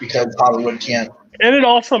remake because Hollywood can't. And it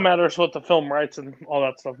also matters what the film rights and all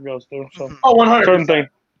that stuff goes to. So, Oh, 100%. certain thing.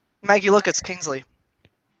 Maggie, look, it's Kingsley.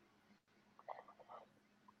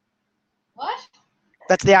 What?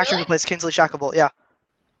 That's the actor Really? who plays Kingsley Shacklebolt, yeah.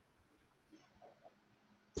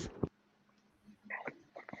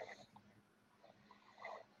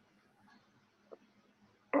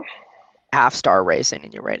 Half-star raising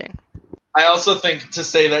in your rating. I also think to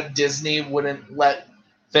say that Disney wouldn't let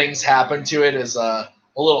things happen to it is a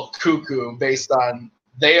little cuckoo based on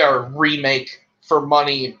they are remake for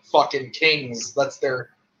money fucking kings. That's their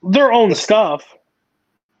own stuff.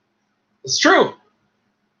 It's true.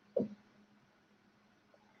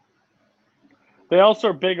 They also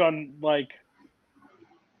are big on like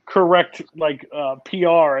correct like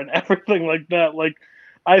PR and everything like that. Like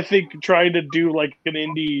I think trying to do like an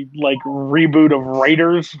indie like reboot of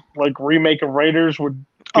Raiders, like remake of Raiders would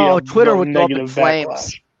be Twitter would go up in negative flames.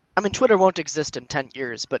 backlash. I mean, Twitter won't exist in 10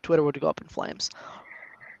 years, but Twitter would go up in flames.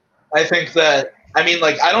 I think that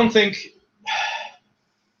I don't think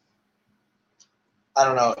I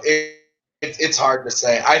don't know. It's hard to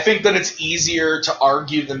say. I think that it's easier to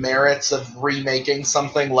argue the merits of remaking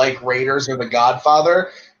something like Raiders or The Godfather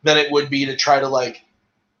than it would be to try to like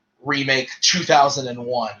remake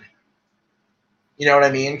 2001. You know what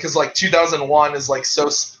I mean? Because like 2001 is like so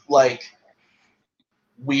like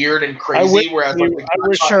weird and crazy, whereas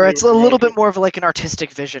like sure, it's a little bit more of like an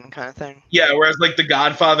artistic vision kind of thing. Yeah, whereas like The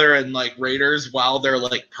Godfather and like Raiders, while they're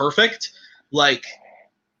like perfect, like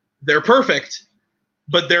they're perfect,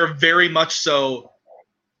 but they're very much so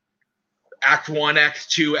Act 1, Act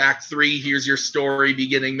 2, Act 3, here's your story,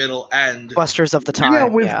 beginning, middle, end. Busters of the time. Yeah,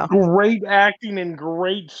 with great acting and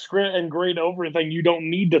great script and great everything, you don't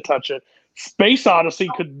need to touch it. Space Odyssey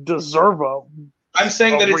could deserve a I'm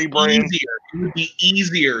saying that it's rebrand. easier. It would be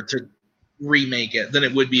easier to remake it than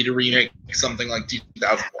it would be to remake something like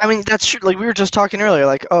 2000. I mean, that's true. Like we were just talking earlier,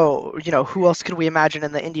 like, who else could we imagine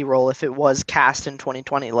in the indie role if it was cast in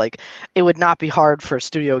 2020? Like, it would not be hard for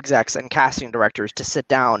studio execs and casting directors to sit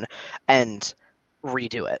down and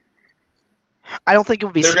redo it. I don't think it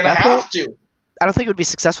would be They're going to have to. I don't think it would be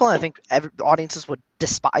successful, and I think audiences would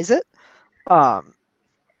despise it. But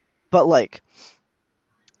like,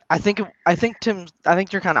 I think Tim, I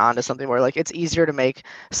think you're kind of onto something where like it's easier to make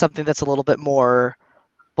something that's a little bit more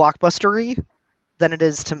blockbustery than it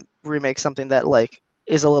is to remake something that like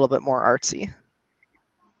is a little bit more artsy.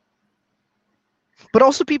 But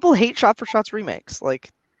also, people hate shot for shots remakes.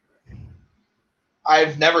 Like,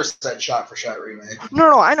 I've never said shot for shot remake.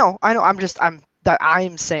 no, I know.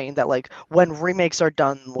 I'm saying that like when remakes are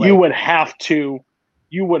done, like You would have to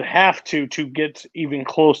get even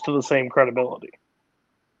close to the same credibility.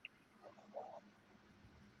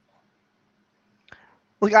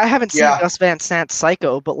 like I haven't seen Yeah. Gus Van Sant's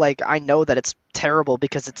Psycho, but like I know that it's terrible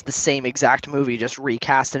because it's the same exact movie just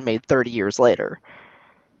recast and made 30 years later.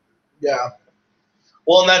 Yeah.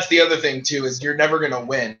 Well, and that's the other thing too, is you're never gonna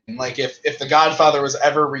win. Like if The Godfather was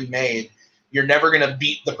ever remade, you're never gonna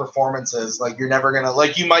beat the performances. Like you're never gonna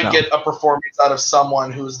you might get a performance out of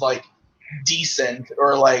someone who's like decent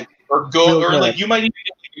or good, or like you might even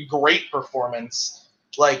get like a great performance.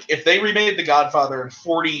 Like if they remade The Godfather in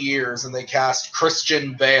 40 years and they cast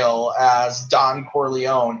Christian Bale as Don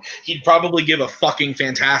Corleone, he'd probably give a fucking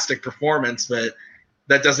fantastic performance, but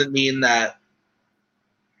that doesn't mean that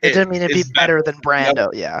It didn't mean it'd be better than Brando.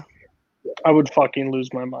 Yep. Yeah, I would fucking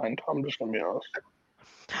lose my mind. I'm just gonna be honest.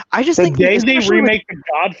 I just The think day they especially remake The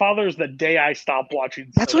Godfather is the day I stop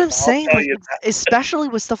watching. that's what I'm cinema. saying. I'll tell Like, you that. especially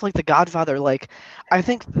with stuff like The Godfather, like I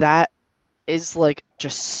think that is like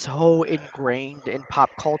just so ingrained in pop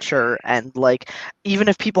culture, and like even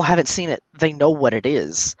if people haven't seen it, they know what it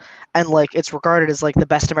is, and like it's regarded as like the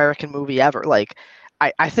best American movie ever. Like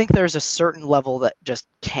I think there's a certain level that just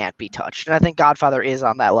can't be touched, and I think Godfather is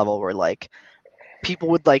on that level where like people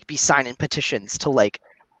would like be signing petitions to like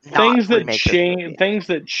not things that remake this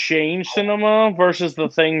movie. change cinema versus the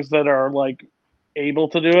things that are like able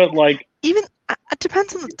to do it. Like Even it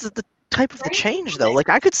depends on the type of the change though. Like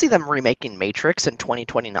I could see them remaking Matrix in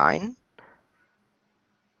 2029.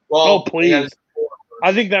 Well, oh please,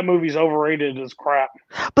 I think that movie's overrated as crap.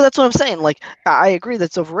 But that's what I'm saying. Like I agree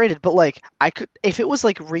that's overrated, but like I could if it was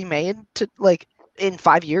like remade to like in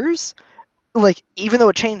 5 years, like even though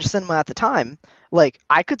it changed cinema at the time, like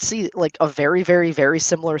I could see like a very very very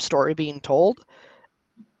similar story being told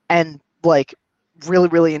and like really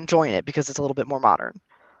really enjoying it because it's a little bit more modern.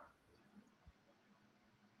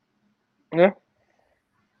 Yeah.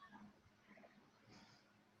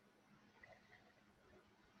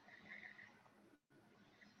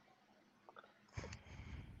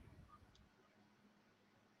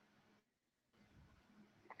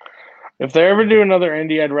 If they ever do another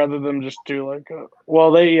indie, I'd rather them just do like a.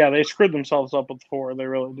 Well, they screwed themselves up with 4. They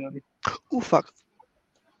really did. Ooh fuck.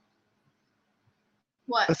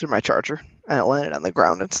 What? I threw my charger and it landed on the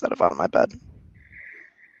ground instead of on my bed.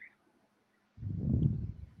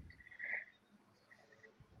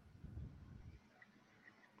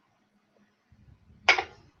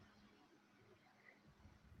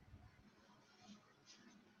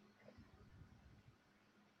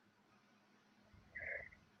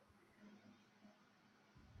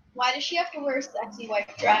 Why does she have to wear a sexy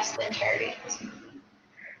white dress in Charity?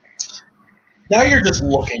 now you're just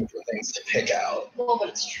looking for things to pick out. Well, but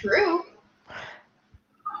it's true.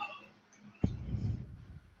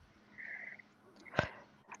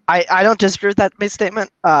 I don't disagree with that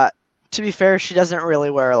statement. To be fair, she doesn't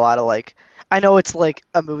really wear a lot of like. I know it's like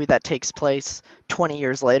a movie that takes place 20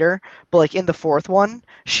 years later, but like in the 4th one,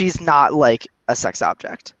 she's not like a sex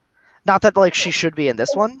object. Not that like she should be in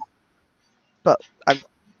this one, but I'm.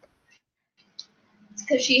 It's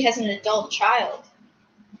because she has an adult child.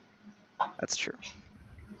 That's true.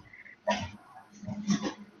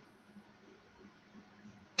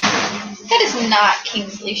 That is not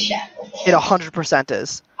Kingsley Shacklebolt. It 100%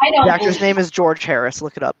 is. I don't. The actor's believe name is George Harris.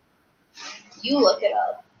 Look it up. You look it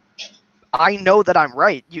up. I know that I'm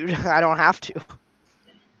right. I don't have to.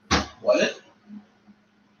 What?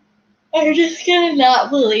 I'm just gonna not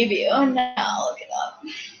believe you. Now I'll look it up.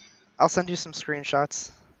 I'll send you some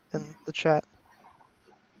screenshots in the chat.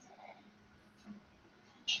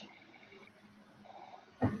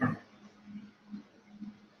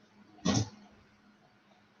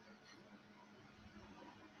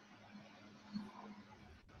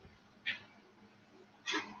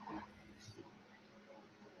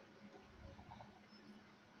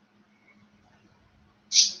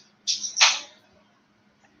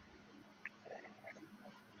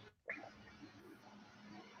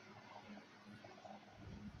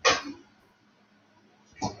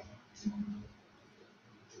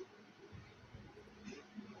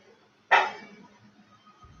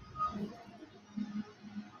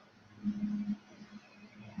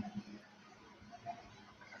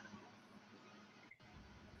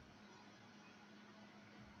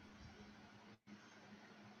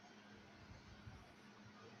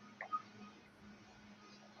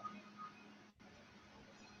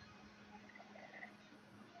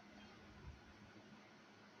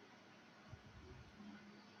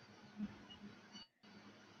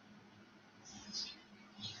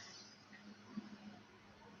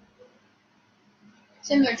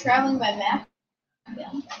 So they're traveling by map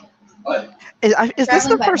again. Is this the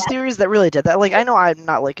Traveling by first map. series that really did that? Like, I know I'm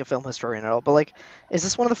not like a film historian at all, but like, is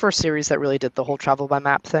this one of the first series that really did the whole travel by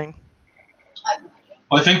map thing?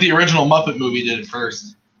 Well, I think the original Muppet movie did it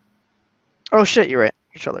first, Oh shit, you're right.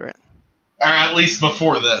 You're totally right. or at least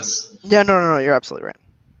before this. Yeah, no, you're absolutely right.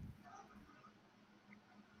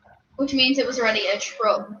 Which means it was already a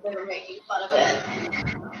trope. They were making fun of it.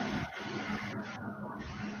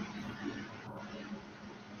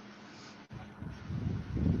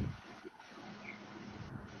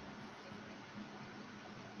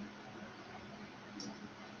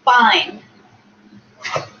 Fine.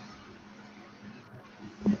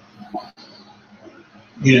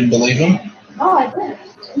 You didn't believe him? Oh, I did.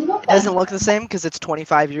 You know It doesn't look the same because it's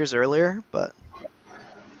 25 years earlier, but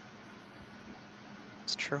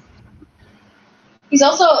it's true. He's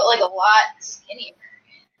also like a lot skinnier.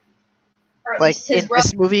 Or at Like least his in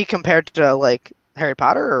this movie compared to like Harry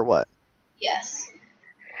Potter or what? Yes.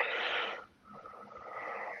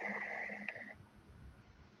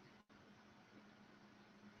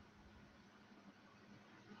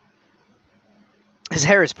 His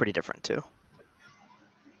hair is pretty different too.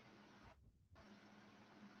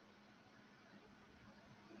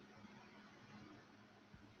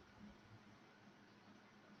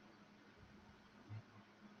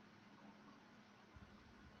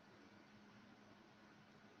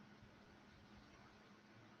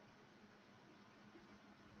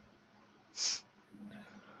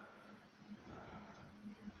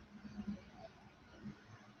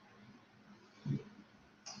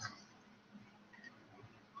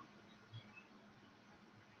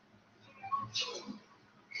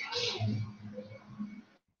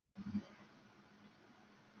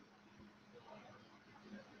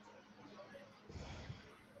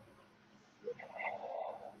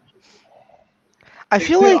 I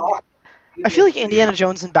feel like Indiana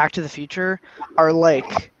Jones and Back to the Future are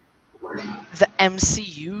like the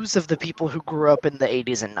MCUs of the people who grew up in the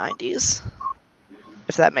 80s and 90s.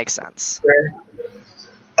 If that makes sense.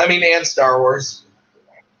 I mean, and Star Wars.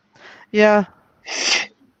 Yeah.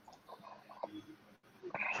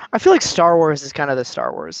 I feel like Star Wars is kind of the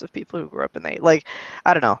Star Wars of people who grew up in the like.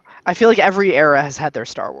 I don't know. I feel like every era has had their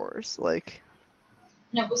Star Wars. Like.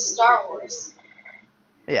 And it was Star Wars.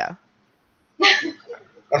 Yeah.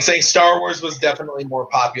 I'm saying Star Wars was definitely more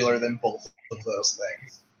popular than both of those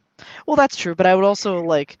things. Well, that's true, but I would also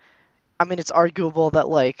like. I mean, it's arguable that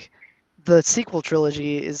like the sequel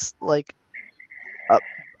trilogy is like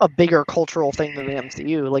a bigger cultural thing than the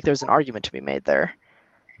MCU. Like, there's an argument to be made there.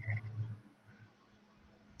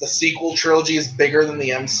 The sequel trilogy is bigger than the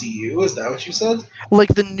MCU. Is that what you said? Like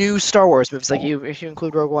the new Star Wars movies, like if you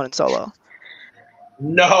include Rogue One and Solo.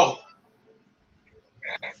 No.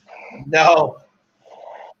 No.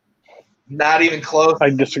 Not even close. I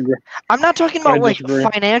disagree. I'm not talking about like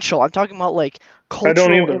financial. I'm talking about like cultural I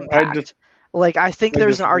don't either. impact. I think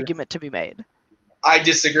there's an disagree. argument to be made. I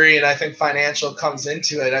disagree, and I think financial comes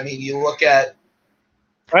into it. I mean, you look at.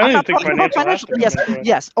 I I'm don't not think talking about financial.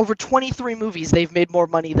 Yes. Over 23 movies, they've made more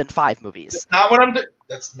money than 5 movies. That's not what I'm.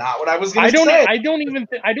 That's not what I was going to say. I don't even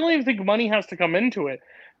think money has to come into it.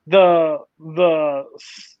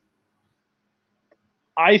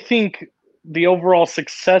 I think the overall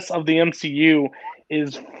success of the MCU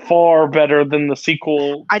is far better than the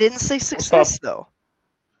sequel. I didn't say success though.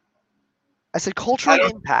 I said cultural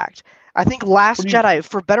impact. I think Last Jedi,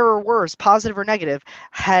 for better or worse, positive or negative,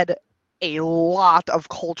 had a lot of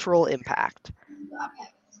cultural impact.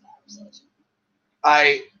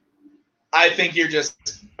 I think you're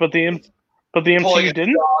just. But the MCU didn't.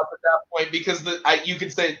 At that point, because you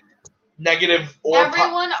could say negative or.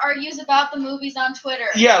 Everyone argues about the movies on Twitter.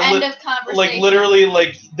 Yeah, end of conversation. Like literally,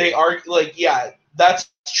 like they are like that's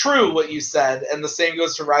true what you said, and the same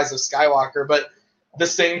goes for Rise of Skywalker, but. The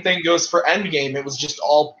same thing goes for Endgame. It was just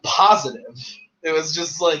all positive. It was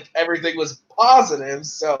just like everything was positive,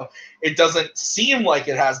 so it doesn't seem like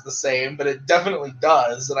it has the same, but it definitely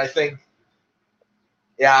does. And I think,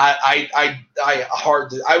 yeah, I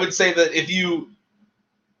would say that if you,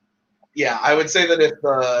 I would say that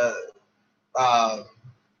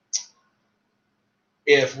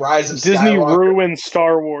if Rise of Disney Skywalker ruined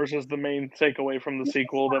Star Wars is the main takeaway from the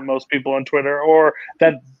sequel that most people on Twitter or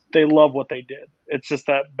that they love what they did. It's just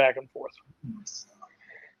that back and forth.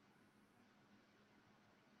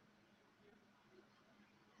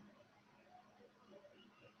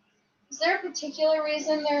 Is there a particular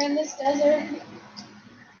reason they're in this desert?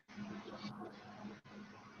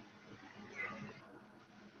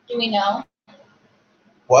 Do we know?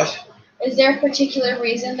 What? Is there a particular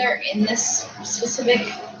reason they're in this specific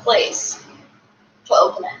place to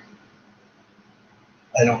open it?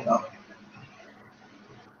 I don't know.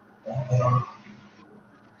 I don't know.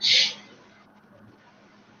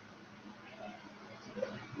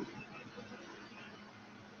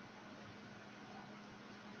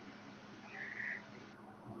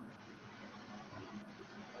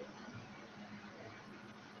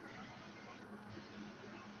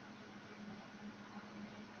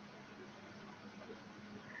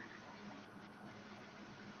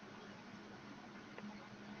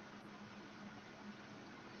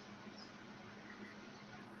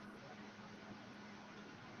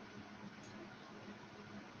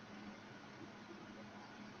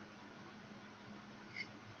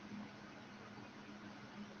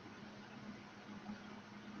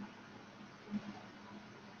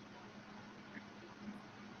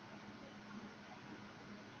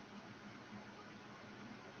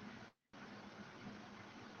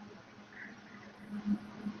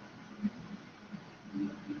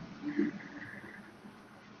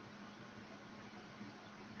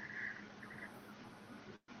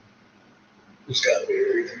 There's gotta be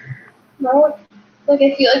a reason. No, like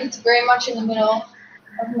I feel like it's very much in the middle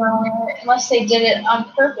of nowhere, unless they did it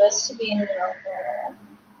on purpose to be in the middle of nowhere.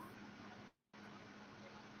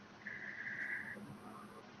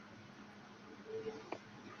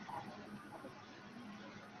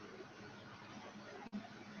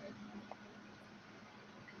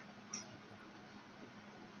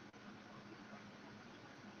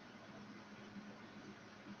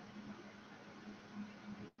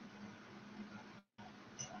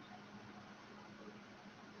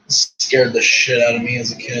 Scared the shit out of me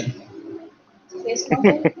as a kid. Space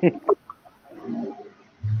Mountain?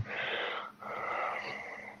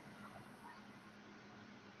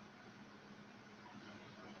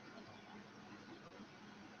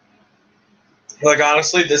 Like,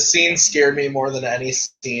 honestly, this scene scared me more than any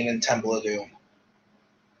scene in Temple of Doom.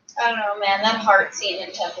 I don't know, man. That heart scene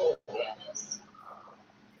in Temple, to be honest.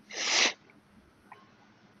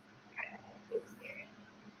 It's scary.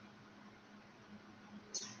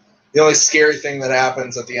 The only scary thing that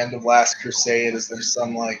happens at the end of Last Crusade is there's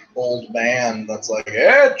some, like, old man that's like,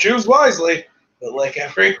 yeah, choose wisely. But, like,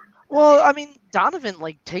 Well, I mean, Donovan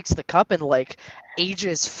like takes the cup and like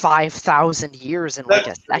ages 5,000 years in like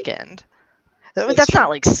a second. I mean, that's not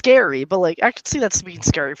like scary, but like I could see that's being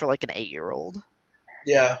scary for like an 8-year-old.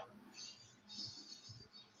 Yeah.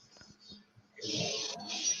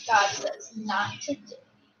 God says not to do.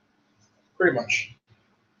 Pretty much.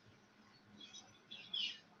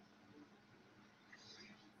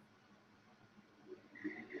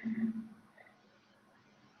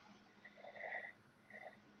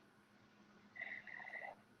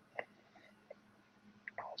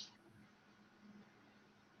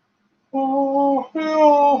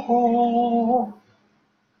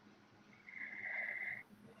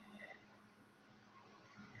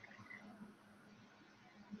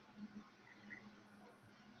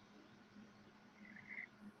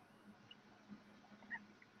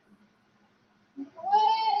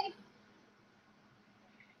 Way.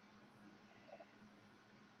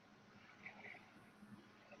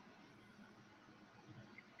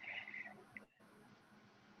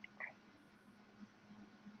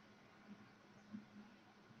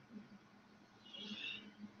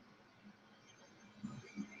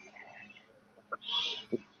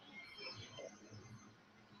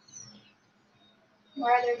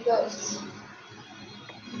 Where are their ghosts?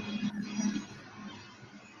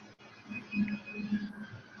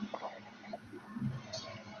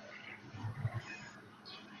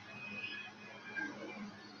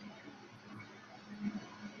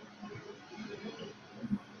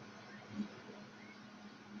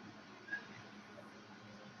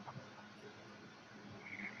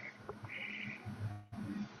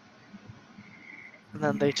 And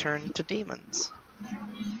then they turn to demons.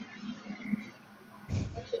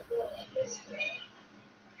 Which is really interesting.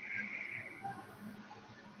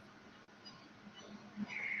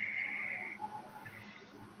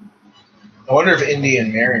 I wonder if Indy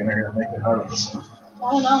and Marion are going to make it out of this. I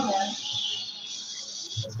don't know, man.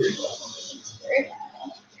 It's very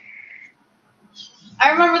bad. I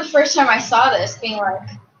remember the first time I saw this being like,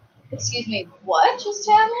 excuse me, what just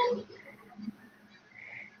happened?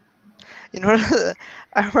 You know what?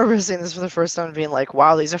 I remember seeing this for the first time and being like,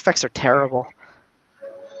 wow, these effects are terrible.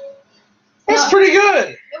 That's pretty good.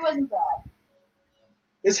 It wasn't bad.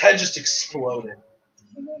 His head just exploded.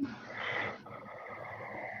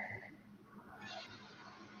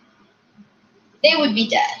 They would be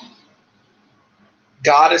dead.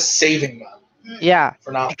 God is saving them Yeah,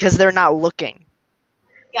 for now. because they're not looking.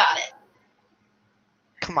 Got it.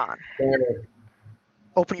 Come on.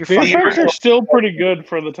 Open your The fucking effects are still pretty good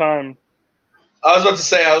for the time. I was about to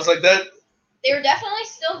say, I was like that. They were definitely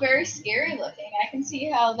still very scary looking. I can see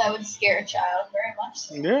how that would scare a child very much.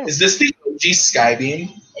 So. Yeah. Is this the OG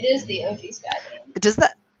Skybeam? It is the OG Skybeam. Does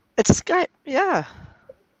that? It's a Sky. Yeah.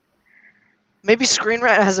 Maybe Screen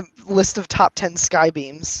Rant has a list of top 10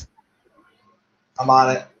 Skybeams. I'm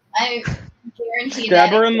on it. I guarantee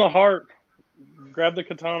Stab that. her in the heart. Grab the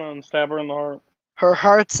katana and stab her in the heart. Her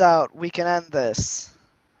heart's out. We can end this.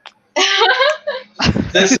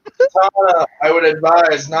 This katana, I would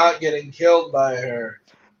advise not getting killed by her.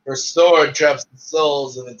 Her sword traps the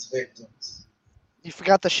souls of its victims. You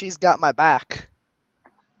forgot that she's got my back.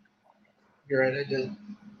 You're right, I did.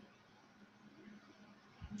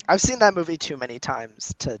 I've seen that movie too many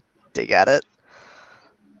times to dig at it.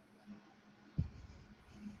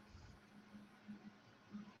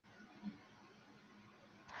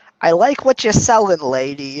 I like what you're selling,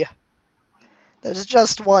 lady. There's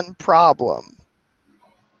just one problem.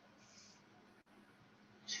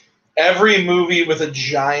 Every movie with a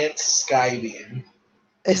giant skybeam.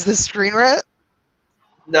 Is this Screen Rant?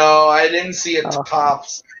 No, I didn't see a Oh. top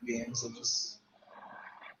skybeams.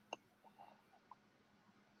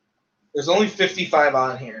 There's only 55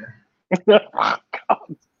 on here.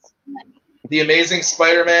 The Amazing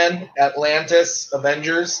Spider-Man, Atlantis,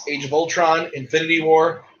 Avengers, Age of Ultron, Infinity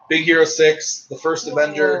War, Big Hero 6, The First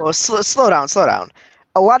Avenger. Oh, slow down.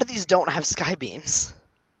 A lot of these don't have Skybeams.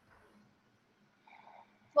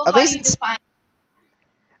 Well, how do you Amazing define?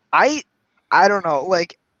 I don't know.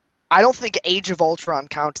 Like, I don't think Age of Ultron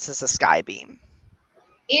counts as a Skybeam.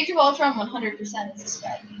 Age of Ultron 100% is a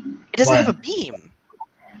Skybeam. It doesn't What? have a beam.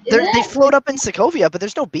 Isn't They it? float up in Sokovia, but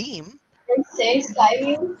there's no beam. They say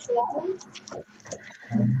Skybeam for that one?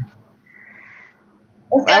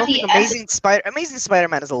 It's I got don't the think Amazing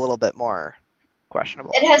Spider-Man is a little bit more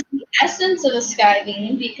questionable. It has the essence of a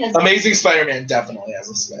Skybeam because Amazing Spider-Man definitely has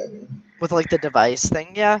a skybeam. With like the device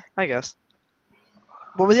thing, yeah, I guess.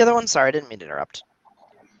 What was the other one? Sorry, I didn't mean to interrupt.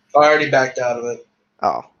 I already backed out of it.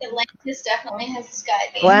 Oh, Atlantis definitely has a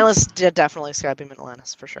Skybeam. Atlantis did definitely Skybeam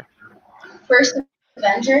Atlantis for sure. First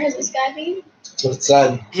Avenger has a Skybeam. That's what it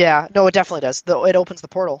said. Yeah, no, it definitely does. Though it opens the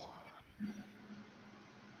portal.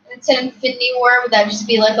 It's an Infinity War. Would that just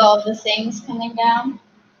be like all the things coming down?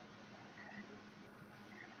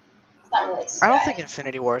 It's not really I don't Sky. think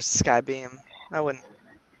Infinity War is Skybeam. I wouldn't.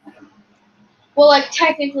 Well, like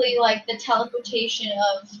technically, like the teleportation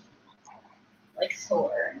of like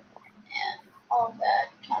Thor and all of that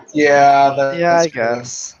concept. Yeah, Yeah, I that's true.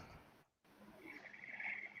 guess.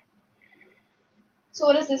 So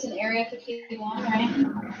what is this, an Area 51, right?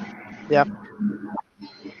 Yeah.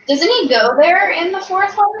 Doesn't he go there in the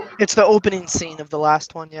fourth one? It's the opening scene of the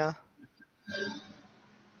last one, yeah.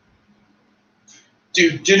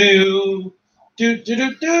 Do do do do do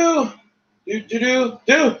do do do do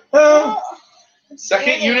do. Oh. Second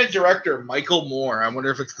There it unit is. director Michael Moore. I wonder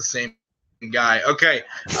if it's the same guy. Okay.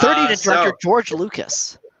 30 to so- director George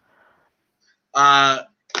Lucas.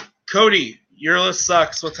 Cody, your list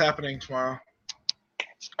sucks. What's happening tomorrow?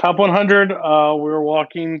 Top 100. We're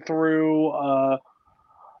walking through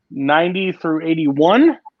 90 through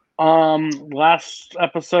 81. Last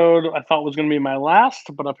episode I thought was going to be my last,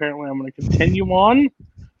 but apparently I'm going to continue on.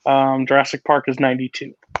 Jurassic Park is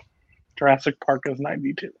 92. Jurassic Park is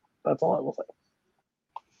 92. That's all I will say.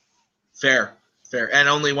 Fair. And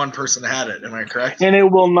only one person had it. Am I correct? And it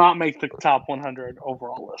will not make the top 100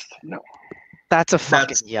 overall list. No. That's a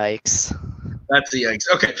fucking That's- yikes. That's the yikes.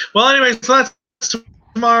 Okay. Well, anyway, so that's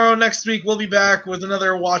tomorrow. Next week we'll be back with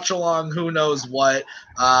another watch along. Who knows what?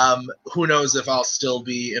 Who knows if I'll still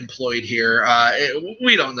be employed here?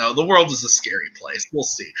 We don't know. The world is a scary place. We'll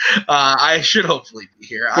see. I should hopefully be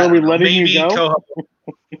here. I Are we don't know. letting you go?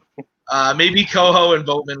 Maybe Coho and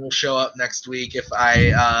Boatman will show up next week if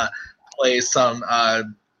I play some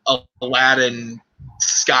Aladdin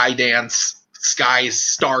Sky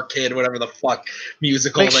Star Kid, whatever the fuck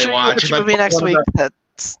musical Make they sure you watch. watch If a I movie put next one of week the-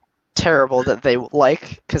 that's terrible that they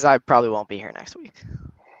like, because I probably won't be here next week.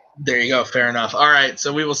 There you go. Fair enough. All right.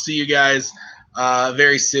 So we will see you guys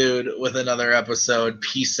very soon with another episode.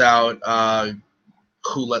 Peace out.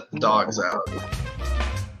 Who let the dogs out?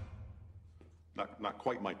 Not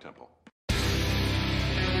quite my tempo.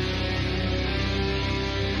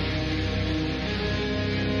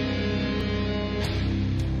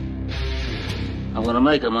 I'm gonna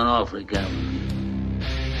make him an offer he can't refuse.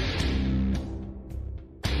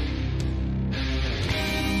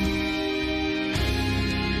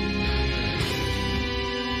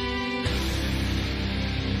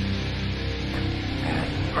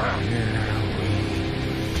 Here.